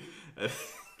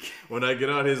 When I get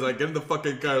out, he's like, "Get in the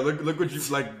fucking car. Look what you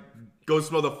like. Go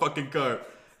smell the fucking car."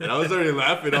 And I was already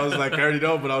laughing. I was like, I already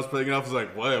know, but I was playing it off. I was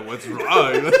like, "What? What's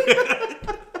wrong?"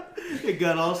 It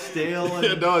got all stale.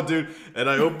 Yeah, no, dude. And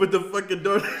I opened the fucking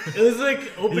door. It was like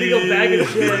opening a bag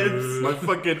of chips. My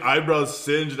fucking eyebrows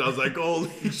singed. I was like, "Holy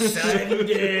shit!"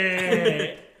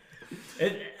 Sunday.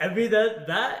 I mean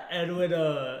that and when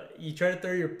you try to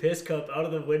throw your piss cup out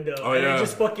of the window and yeah. it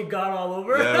just fucking got all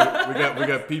over. Yeah, we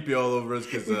got pee-pee all over us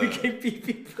because We became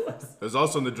pee plus. it was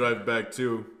also on the drive back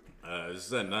too. This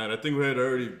is at night. I think we had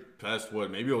already passed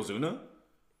maybe Ozuna.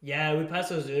 Yeah, we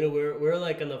passed Ozuna. We're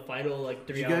like on the final like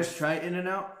 3 Did you hours. guys try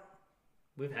In-N-Out?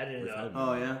 We've had it out.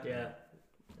 Oh yeah. Yeah.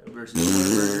 Versus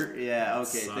Burger. Yeah.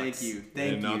 Okay. Sucks. Thank you.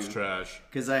 Thank In-N-Out's you. trash.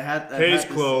 Because I've Case had this-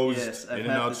 closed. Yes, I've had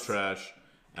In-N-Out's this- trash.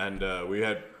 And we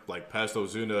had like passed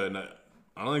Ozuna, and I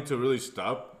don't like to really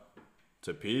stop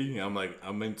to pee. I'm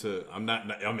into I'm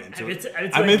into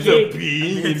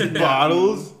peeing in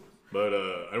bottles. But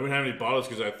I didn't have any bottles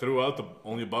because I threw out the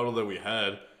only bottle that we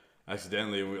had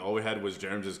accidentally. And all we had was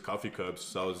Jerem's coffee cups,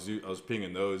 so I was peeing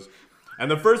in those. And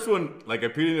the first one, like I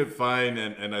peed in it fine,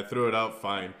 and I threw it out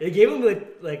fine. They gave them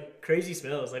like crazy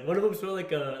smells. Like one of them smelled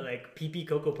like pee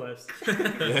Cocoa Puffs.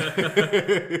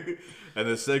 And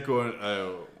the second one,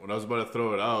 when I was about to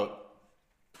throw it out,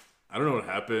 I don't know what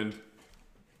happened.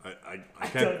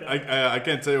 I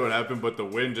can't tell you what happened, but the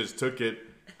wind just took it,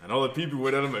 and all the pee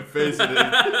went out of my face, and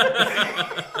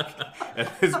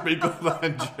it sprinkled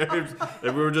on James,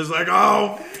 and we were just like,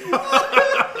 "Oh!"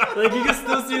 Like you can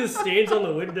still see the stains on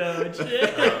the window and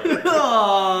shit.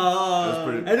 Oh.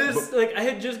 Pretty- And it's like I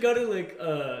had just gotten like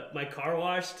my car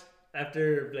washed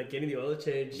after like getting the oil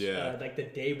change. Yeah. Like the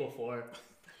day before.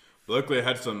 Luckily,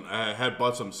 I had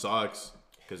bought some socks,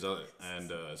 so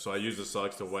I used the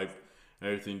socks to wipe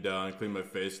everything down, clean my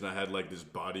face, and I had like this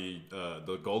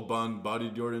the Gold Bond body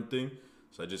deodorant thing,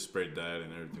 so I just sprayed that,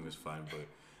 and everything was fine. But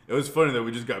it was funny that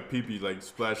we just got pee-pee like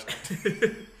splashed.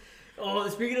 Oh,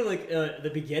 speaking of like the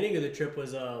beginning of the trip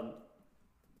was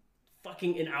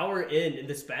fucking an hour in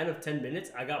the span of 10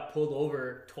 minutes, I got pulled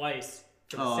over twice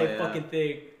for the same fucking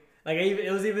thing. Like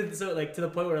it was even so like to the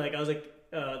point where like I was like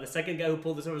the second guy who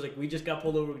pulled us over was like, "We just got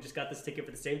pulled over. We just got this ticket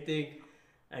for the same thing."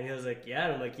 And he was like, "Yeah,"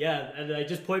 and I'm like, "Yeah," and I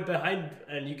just point behind,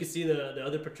 and you can see the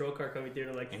other patrol car coming through,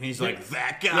 and I'm like, And he's like,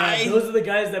 "That guy." "Yeah, those are the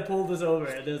guys that pulled us over."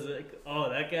 And there's like, "Oh,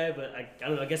 that guy," but I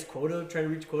don't know. I guess trying to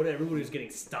reach quota, everybody was getting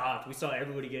stopped. We saw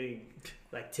everybody getting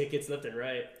like tickets left and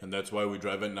right, And that's why we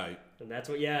drive at night. and that's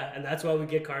why we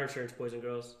get car insurance, boys and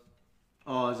girls.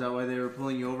 Oh, is that why they were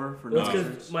pulling you over for Well, no it's because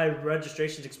insurance? my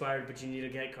registration's expired, but you need to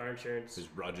get car insurance. His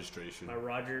registration. My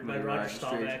Roger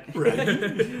registration.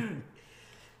 Staubach.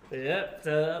 Yeah,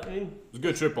 so, I mean, It was a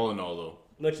good trip all in all, though.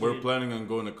 Much We're needed. planning on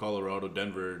going to Colorado,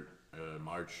 Denver,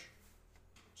 March,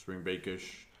 spring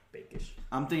breakish. bakish.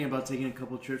 I'm thinking about taking a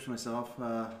couple trips myself.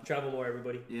 Travel more,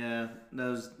 everybody. Yeah, that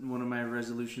was one of my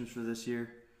resolutions for this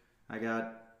year. I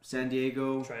got San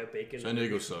Diego. Try out bacon. San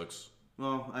Diego sucks.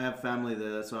 Well, I have family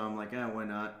there, that's why I'm like, why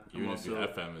not? Even if you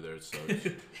have family there, it sucks.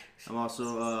 I'm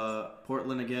also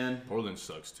Portland again, Portland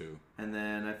sucks too. and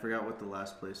then I forgot what the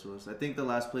last place was. I think the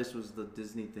last place was the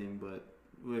Disney thing, but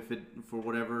if it for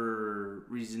whatever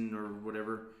reason or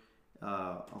whatever,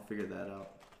 I'll figure that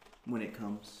out when it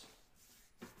comes.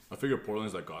 I figure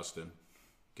Portland's like Austin,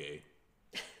 gay.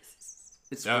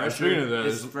 It's Yeah, fresher. speaking of that,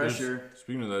 It's fresher.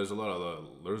 Speaking of that, there's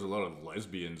a lot of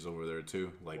lesbians over there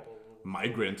too, like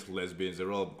migrant lesbians.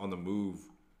 They're all on the move,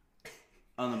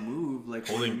 On the move, like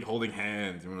holding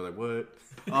hands, and we're like, what?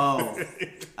 Oh,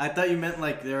 I thought you meant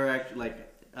like they're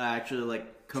actually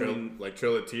like coming.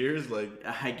 Trail of Tears, like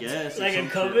I guess or Like a some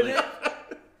shit, covenant?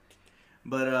 like-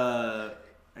 but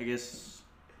I guess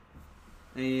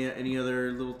any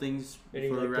other little things Any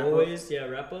before we like wrap up? goalies? Yeah,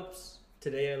 wrap ups.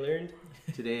 Today I learned.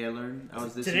 Today I learned I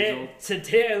was this years old.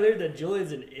 Today I learned that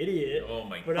Julian's an idiot. Oh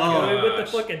my But god. I'm going with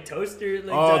the fucking toaster.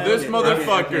 Like, oh, this okay,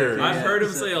 motherfucker. okay. I've Yeah, heard him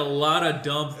so- say a lot of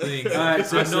dumb things. Alright,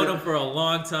 so- I've known so- him for a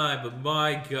long time, but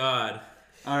my god.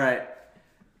 All right.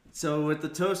 So with the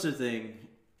toaster thing,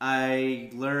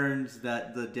 I learned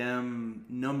that the damn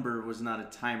number was not a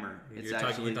timer. It's You're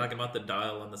actually talking about the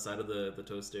dial on the side of the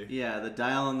toaster. yeah, the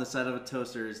dial on the side of a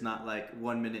toaster is not like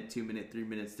 1 minute, 2 minute, 3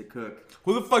 minutes to cook.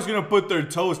 Who the fuck's gonna put their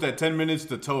toast at 10 minutes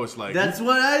to toast? Like That's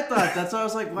what I thought. That's why I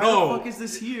was like, why No. the fuck is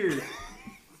this here?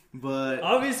 But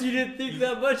Obviously, you didn't think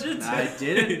that much into I it.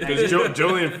 didn't. because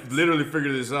Julian literally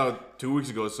figured this out 2 weeks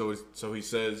ago. So he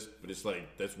says, but it's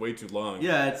like that's way too long.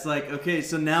 Yeah, it's like okay,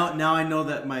 so now I know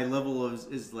that my level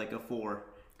is like a 4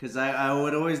 because I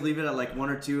would always leave it at like 1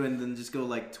 or 2 and then just go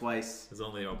like twice. There's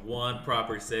only one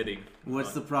proper setting.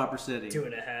 What's the proper setting?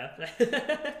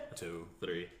 2.5. 2,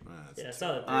 3. Yeah,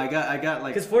 solid. I got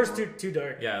like Because 4's 4. too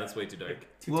dark. Yeah, that's way too dark.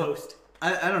 Too Well, toast.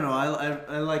 I don't know.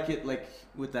 I like it like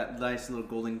with that nice little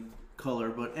golden color.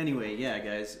 But anyway, yeah,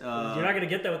 guys. You're not gonna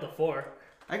get that with a 4.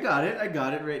 I got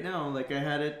it right now. Like I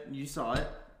had it. You saw it.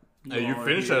 Hey, you all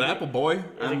finished are that here. apple, boy.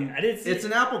 I didn't see It's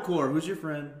it. an apple core. Who's your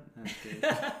friend? Okay.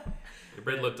 Your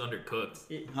bread looked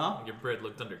undercooked. Huh? Your bread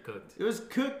looked undercooked. It was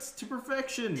cooked to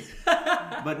perfection.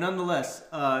 But nonetheless,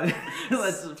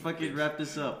 let's fucking wrap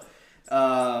this up.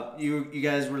 You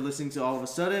guys were listening to All of a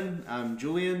Sudden. I'm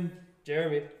Julian.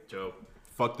 Jeremy. Joe.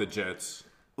 Fuck the Jets.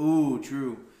 Ooh,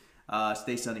 true.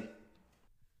 Stay sunny.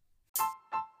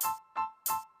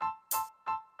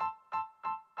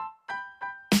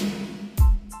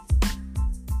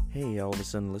 Hey, All of a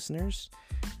Sudden listeners.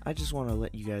 I just want to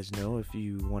let you guys know if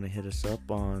you want to hit us up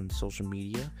on social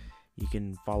media, you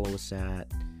can follow us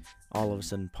at All of a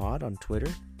Sudden Pod on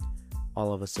Twitter,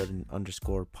 All of a Sudden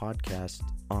 _podcast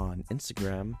on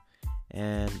Instagram,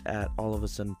 and at All of a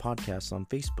Sudden Podcast on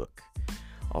Facebook.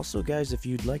 Also, guys, if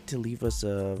you'd like to leave us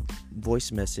a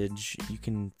voice message, you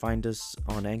can find us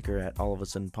on Anchor at All of a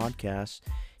Sudden Podcast.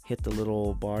 Hit the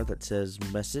little bar that says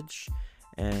message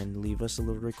and leave us a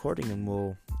little recording, and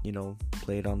we'll,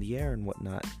 play it on the air and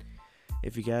whatnot.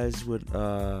 If you guys would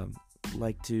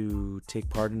like to take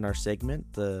part in our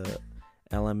segment, the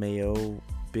LMAO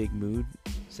Big Mood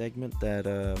segment that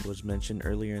was mentioned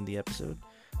earlier in the episode,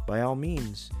 by all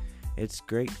means, it's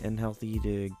great and healthy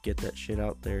to get that shit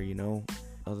out there,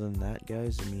 Other than that,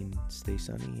 guys, stay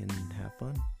sunny and have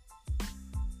fun.